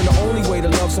choice. To learn the only way to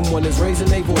love someone is raising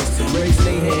their voice, raising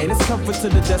their hand. It's comfort to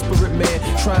the desperate man,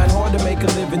 trying hard to make a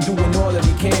living, doing all that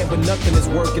he can. But nothing is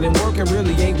working, and working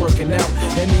really ain't working out.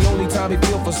 And the only time he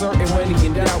feel for certain when he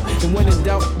in doubt. And when in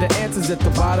doubt, the answer's at the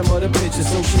bottom of the picture.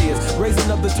 So cheers, raising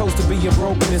up the toast to being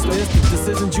broken. It's the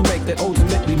decisions you make that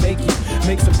ultimately make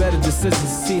some better decisions.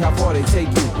 See how far they take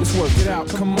you. Let's work it out,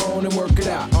 come on and work it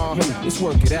out. Let's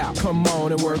work it out, come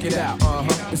on and work it out.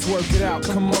 Let's work it out,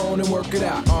 come on and work it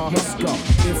out. Let's go.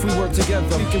 If we work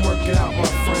together, we can work it out, my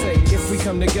friend. Say, if we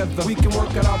come together, we can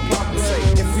work it out properly. Say,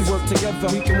 if we work together,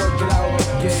 we can work it out.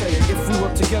 Yeah. Say, if we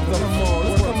work together, come on,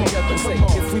 let's work together. Say,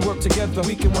 if we work together,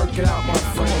 we can work it out, my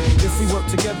friend. If we work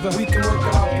together, we can work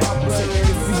it out properly. Say,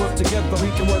 if we work together,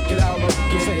 we can work it out.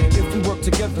 Yeah. Say, if we work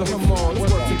together, come on,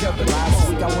 let's work together. Last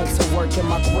week I went to work in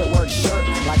my quit work shirt.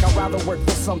 Like I'd rather work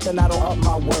for something that'll up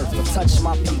my worth or touch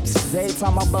my peeps. Every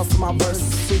time I bust my verse,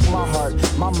 speak my heart,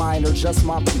 my mind, or just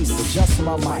my piece, adjust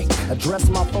my mic, address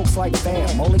my folks like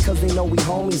fam. Only cause they know we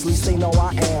homies, least they know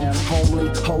I am. Homely,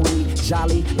 holy,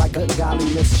 jolly, like a golly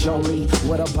Miss Jolie.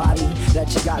 What a body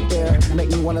that you got there, make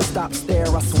me wanna stop stare,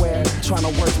 I swear. Trying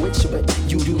to work with you, but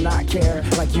you do not care,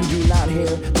 like you do not hear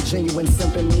the genuine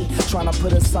symphony. Trying to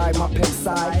put aside my pimp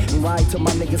side and ride till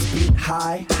my niggas beat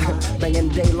high. Banging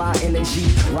daylight energy,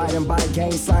 riding by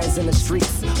gang signs in the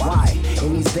streets. Why?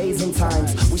 In these days and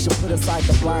times, we should put aside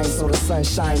the blinds so the sun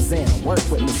shines in. Work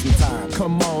with me sometime.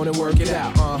 Come on and work it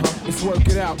out. Let's work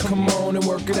it out. Come on and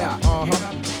work it out.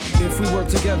 If we work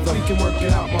together, we can work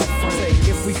it out, my friend. Say,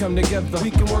 if we come together,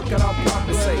 we can work it out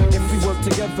properly. Say, if we work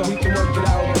together, we can work it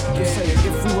out. Yeah. Say,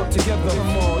 if we work together, come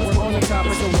on, we're on the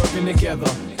topic of working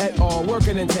together. At all,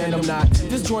 working in tandem, not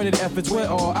disjointed efforts where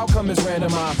all outcome is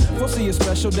random. I foresee a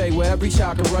special day where every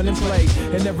child can run and play,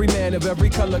 and every man of every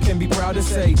color can be proud to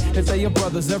say that they are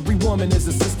brothers. Every woman is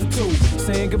a sister too.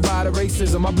 Saying goodbye to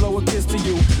racism, I blow a kiss to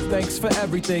you. Thanks for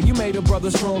everything. You made a brother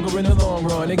stronger in the long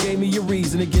run, and gave me a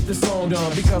reason to get this song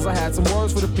done. Because I had some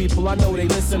words for the people, I know they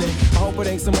listening. I hope it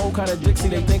ain't some old kind of Dixie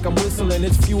they think I'm whistling.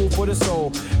 It's fuel for the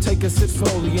soul. Take a sip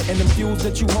slowly, and them fuels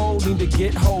that you hold need to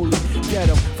get holy. Get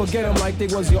them, forget them like they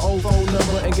was your old phone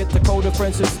number, and get the code of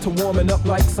friendships to warming up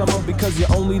like summer. Because you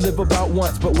only live about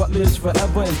once, but what lives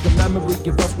forever is the memory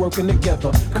of us working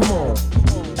together. Come on.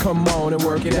 Come on and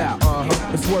work it out.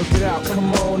 Let's work it out.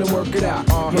 Come on and work it out.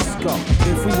 Let's go.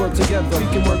 If we work together, we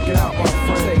can work it out, my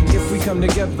friend. Say, if we come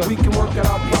together, we can work it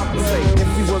out properly. Say,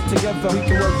 if we work together, we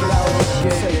can work it out. Yeah.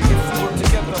 Say, if we work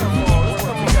together, come on, let's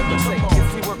work together. Say,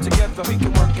 if we work together, we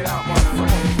can work it out, my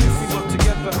friend. If we work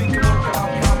together, we can work it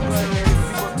out properly. If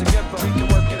we work together, we can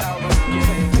work it out. Yeah.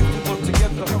 Say, if we work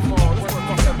together, come on, let's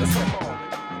work together. Come on.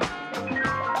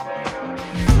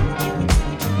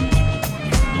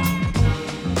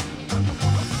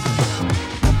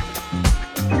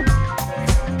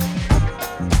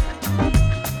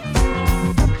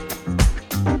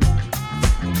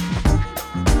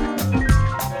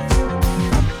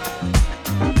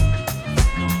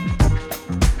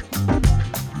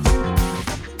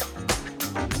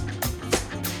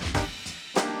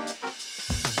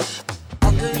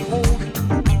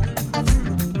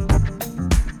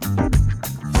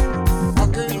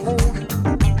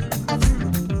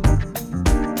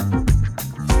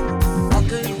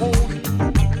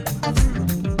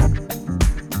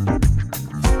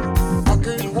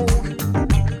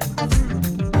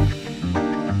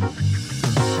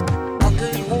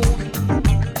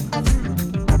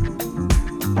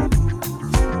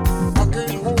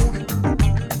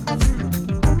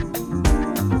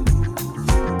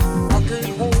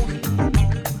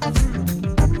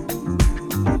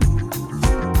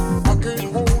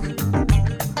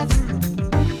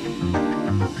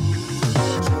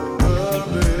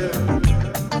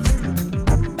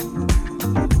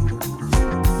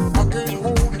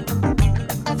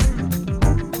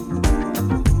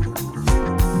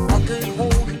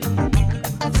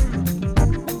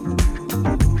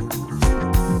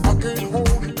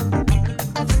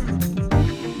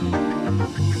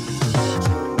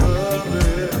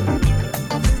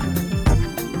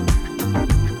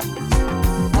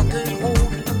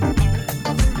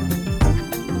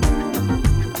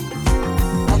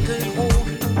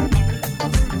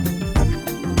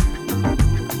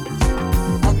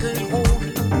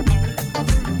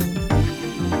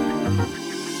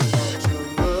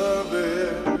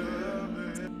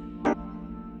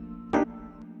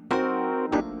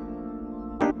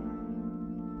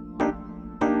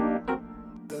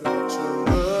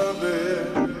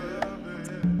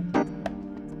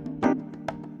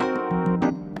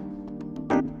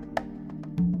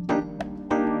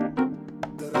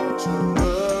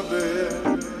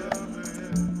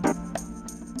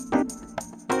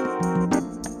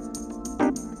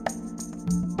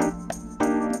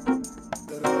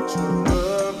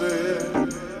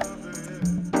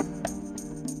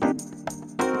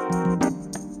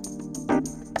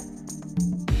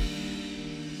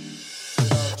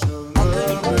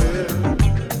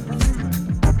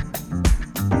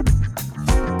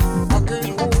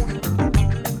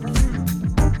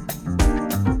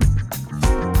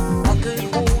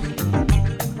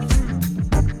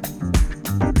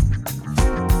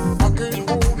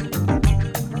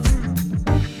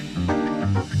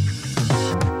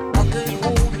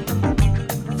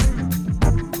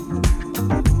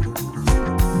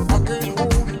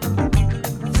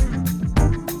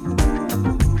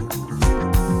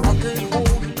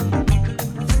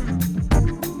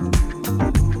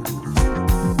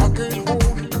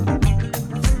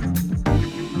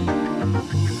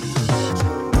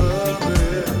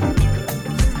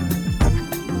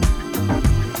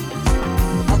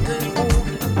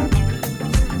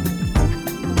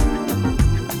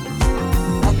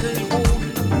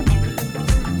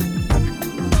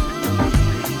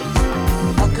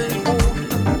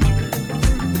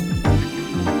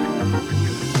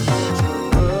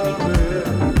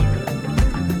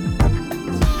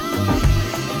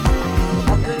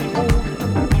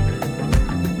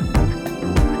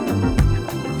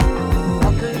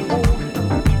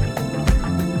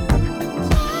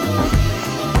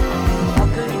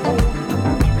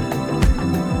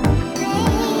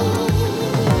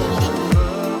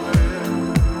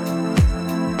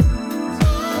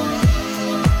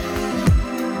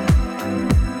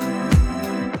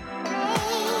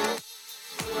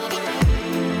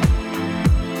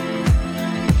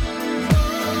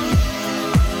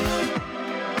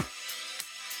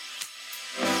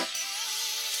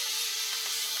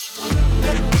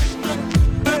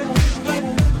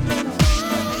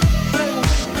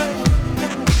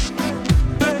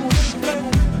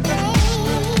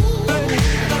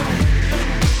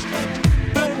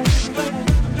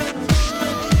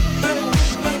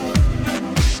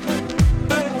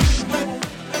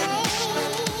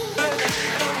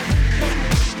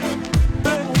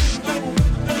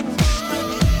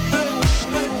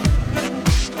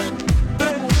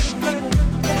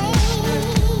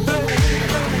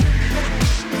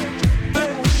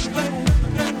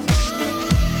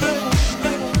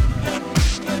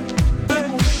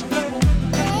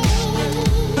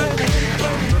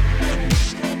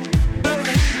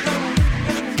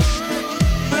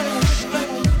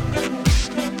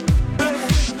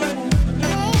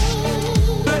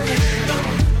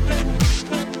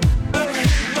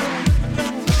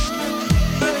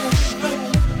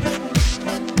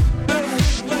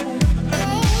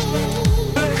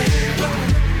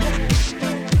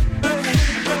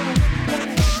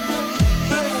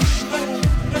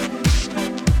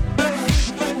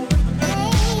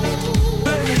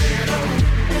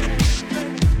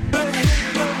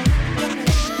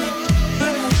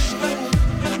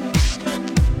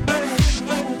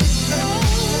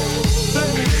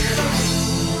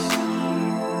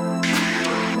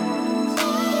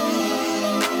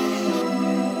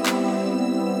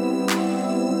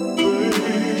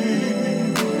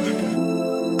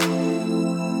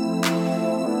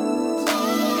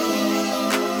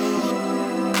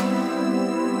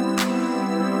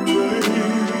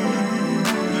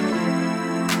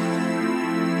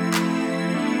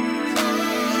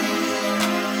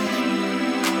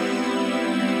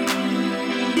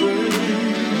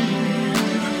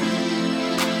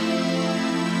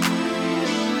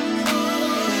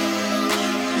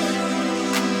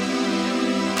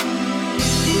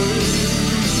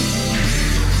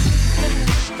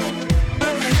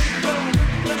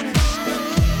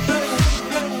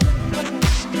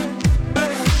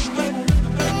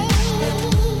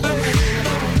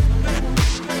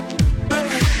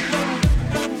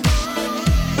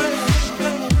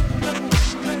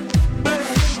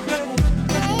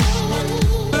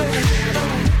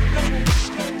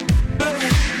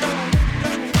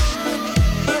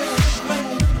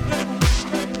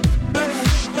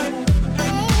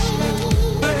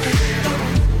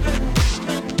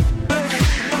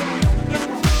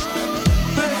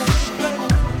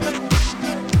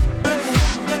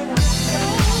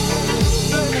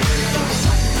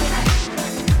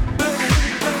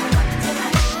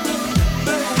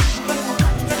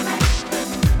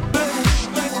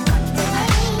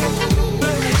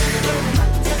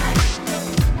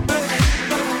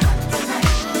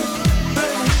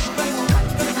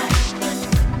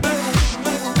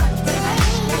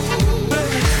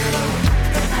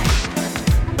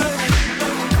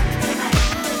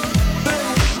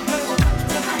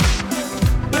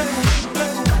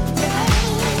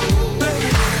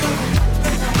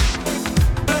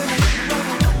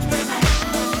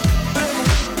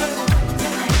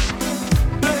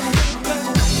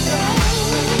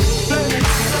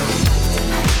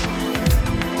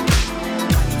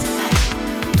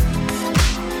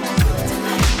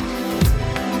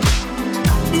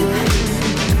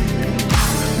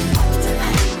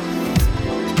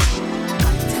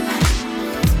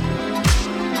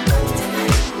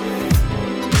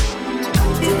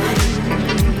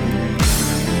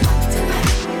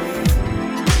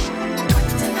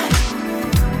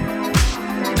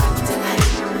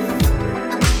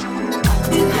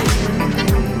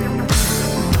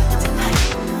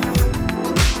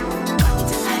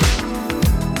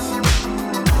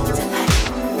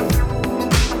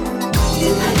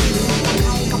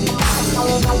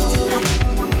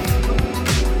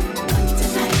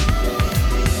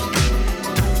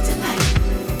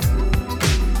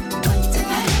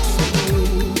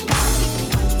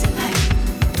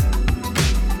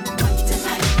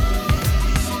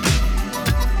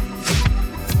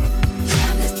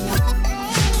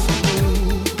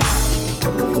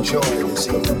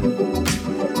 see. Both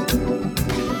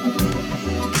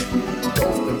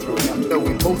been through enough. No,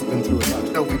 we both been through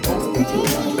enough. No, we both been through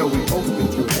enough. No, we both been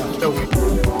through enough. No, we.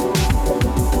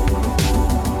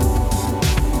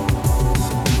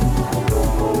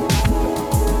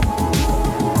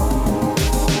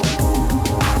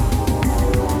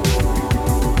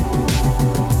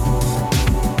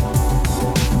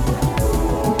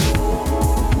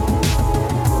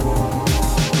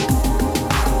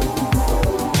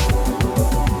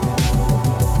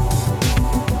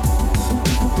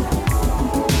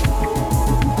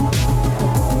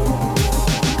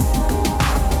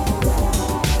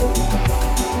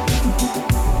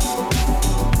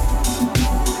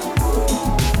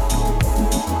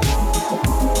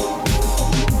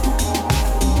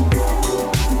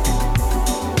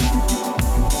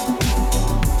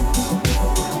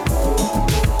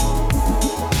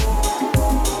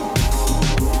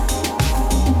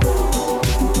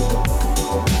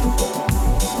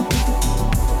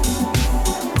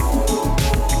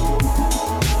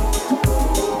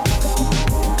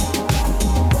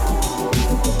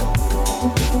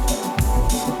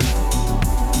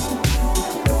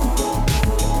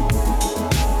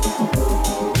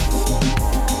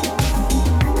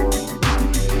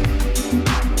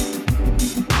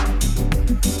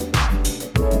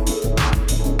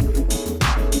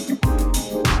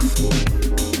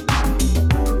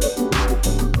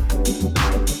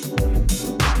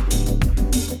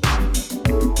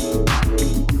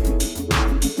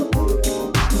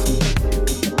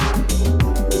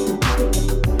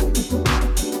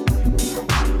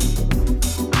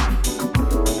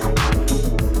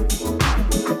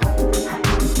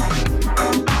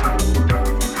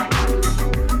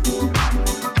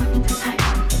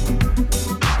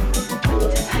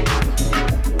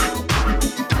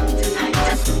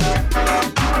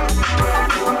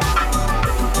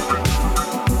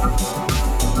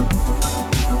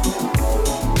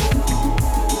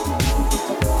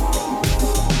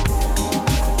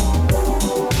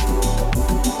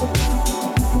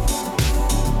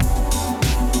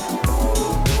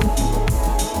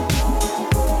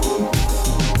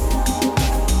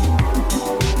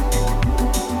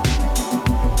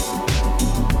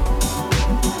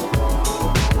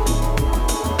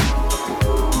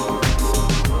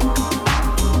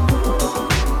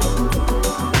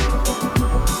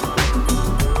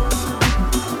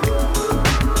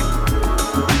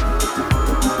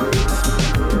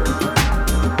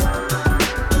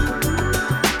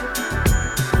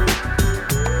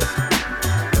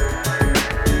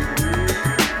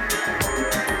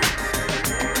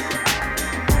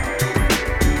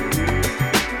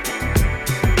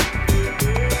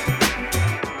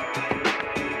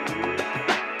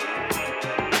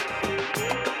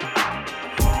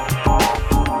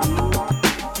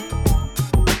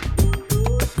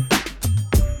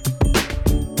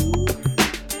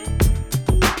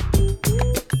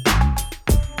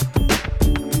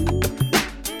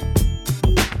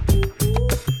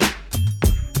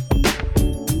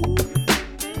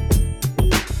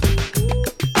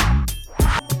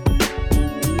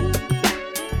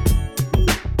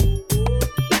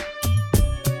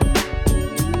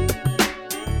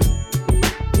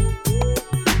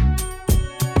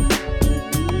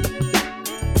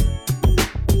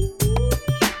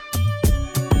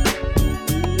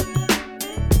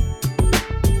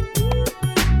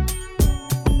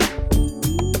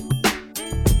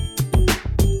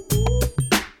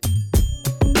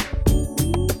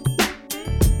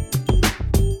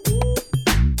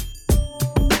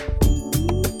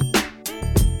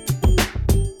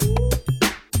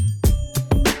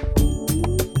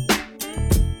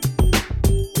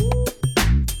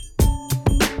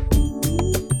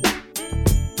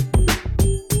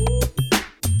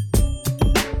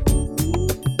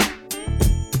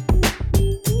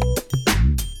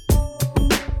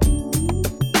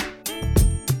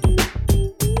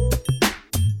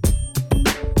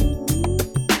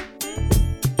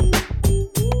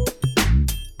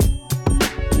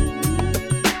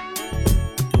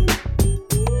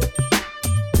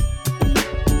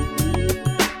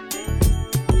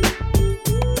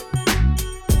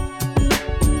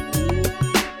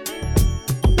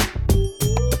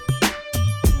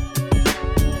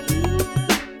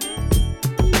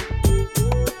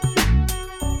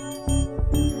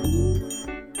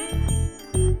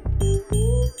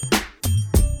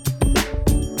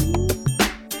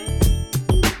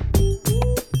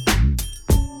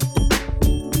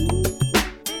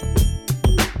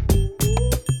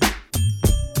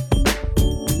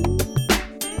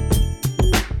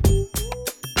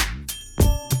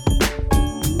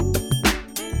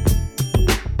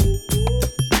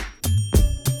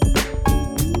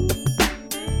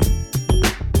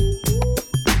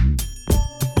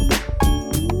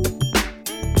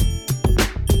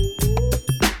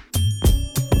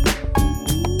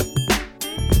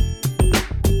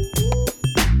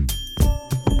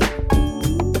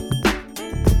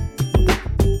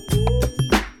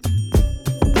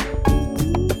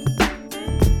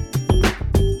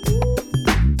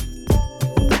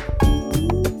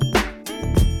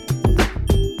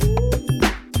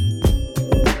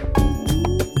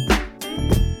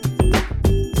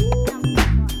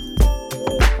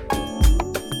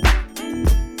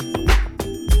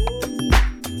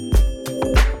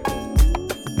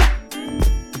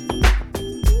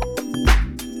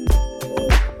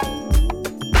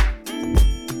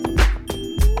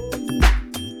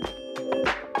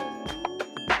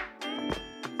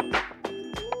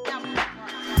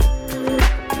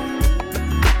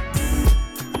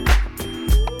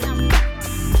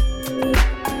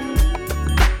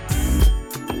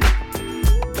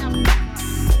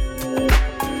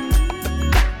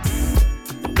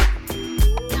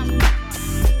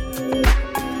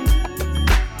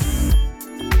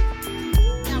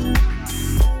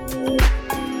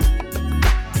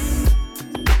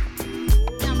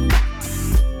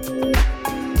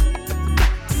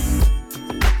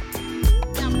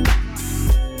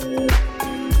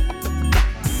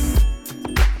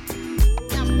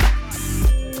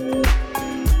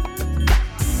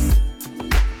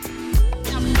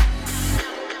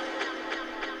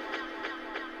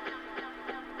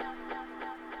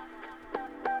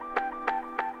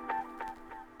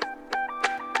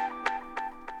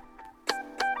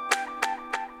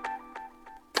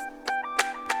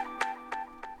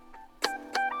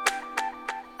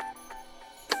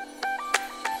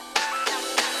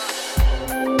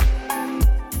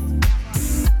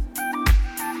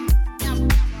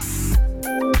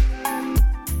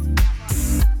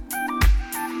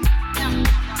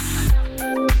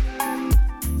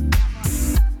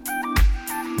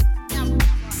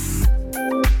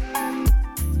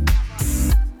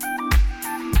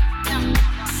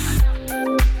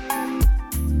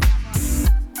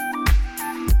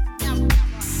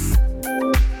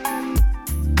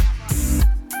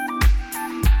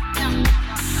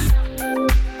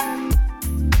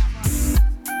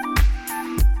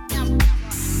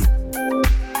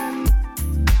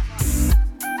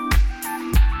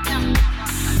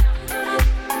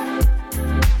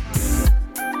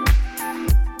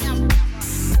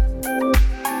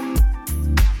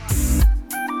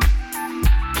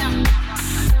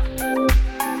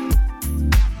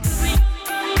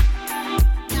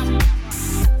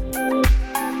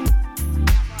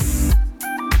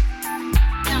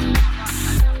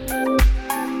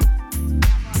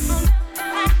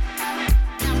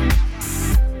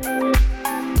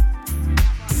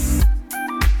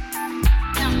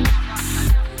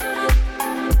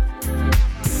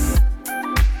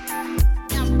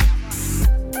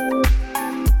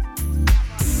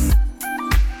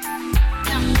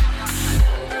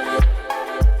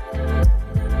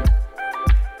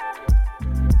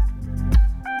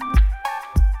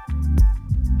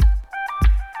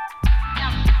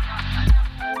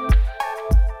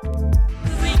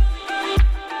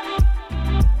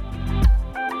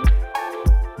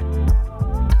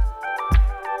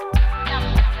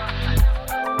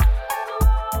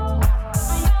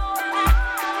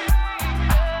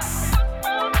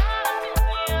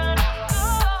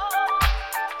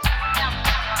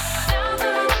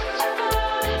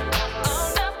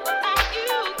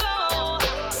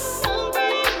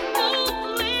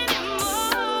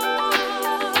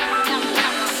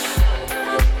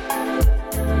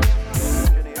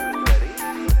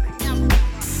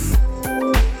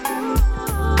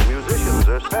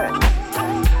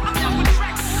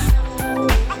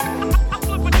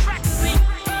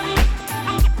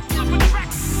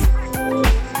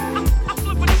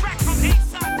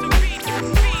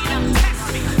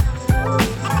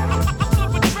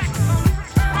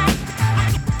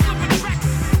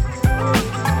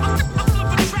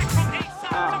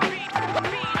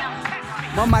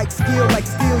 My mic skill like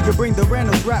steel, you bring the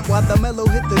Reynolds rap while the mellow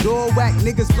hit the door, whack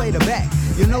niggas play the back.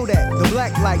 You know that, the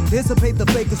black light dissipate the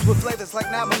fakers with flavors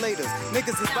like navigators.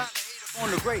 Niggas is bound to hate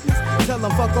on the greatness. Tell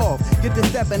them fuck off, get to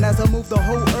steppin' as I move the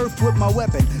whole earth with my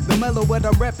weapon. The mellow what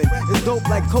I'm reppin' is dope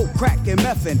like coke, crack, and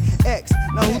methin'. X,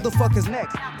 now who the fuck is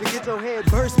next? To get your head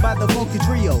burst by the funky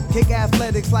trio. Kick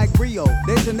athletics like Rio.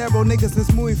 De Janeiro niggas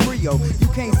is muy frio. You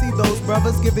can't see those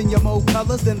brothers giving you more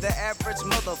colors than the average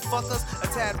motherfuckers. A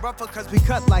tad rougher cause we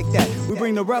cut like that. We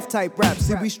bring the rough type rap.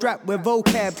 See we strapped with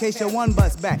vocab, case your one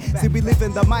bust back. See we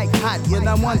leaving the mic hot, you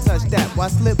not one touch that. Why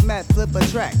slip mat, flip a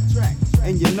track.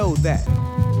 And you know that.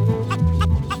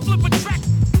 I flip a track.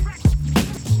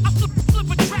 I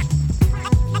flip a track.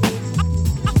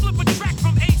 I flip a track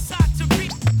from A side to B.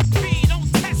 B,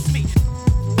 don't test me.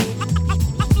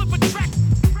 I flip a track.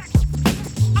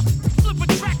 I flip a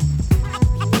track.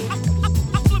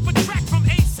 I flip a track from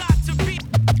A side to B.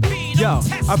 B, Yo,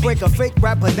 I break a fake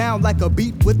rapper down like a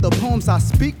beat with the poems I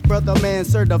speak. Brother man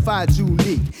certified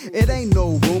unique. It ain't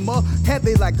no rumor,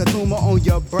 heavy like a tumor on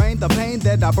your brain. The pain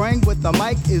that I bring with the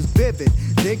mic is vivid.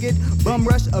 Dig it, bum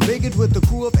rush a bigot with the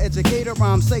crew of educator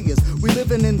rhyme sayers. We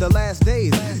living in the last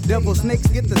days. Devil snakes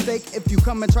get the steak if you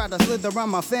come and try to slither around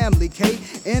my family.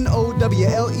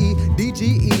 KNOWLEDGE,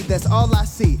 that's all I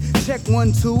see. Check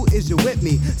 1, 2, is you with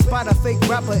me? Spot a fake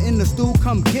rapper in the stew,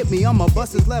 come get me. I'ma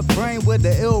bust his left brain with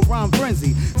the ill rhyme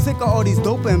frenzy. Sick of all these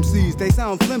dope MCs, they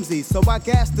sound flimsy. So I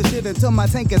gas the shit until my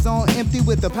tank is on empty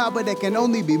with the power that can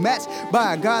only be matched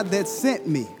by a God that sent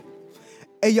me.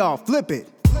 Hey y'all, flip it.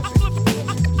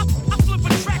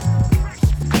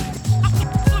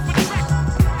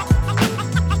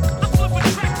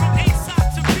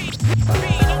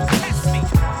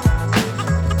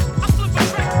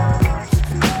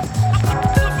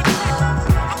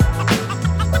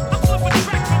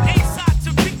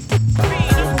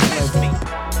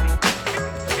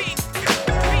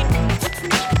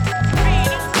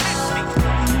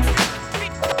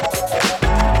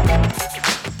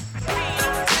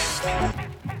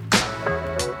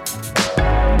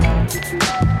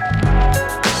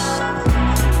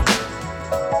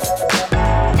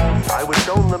 I was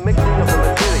shown the mixing of the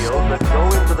materials that go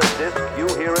into the disc you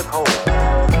hear at home.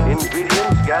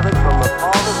 Ingredients gathered from the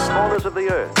farthest corners of the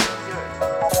earth.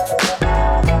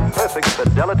 Perfect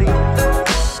fidelity,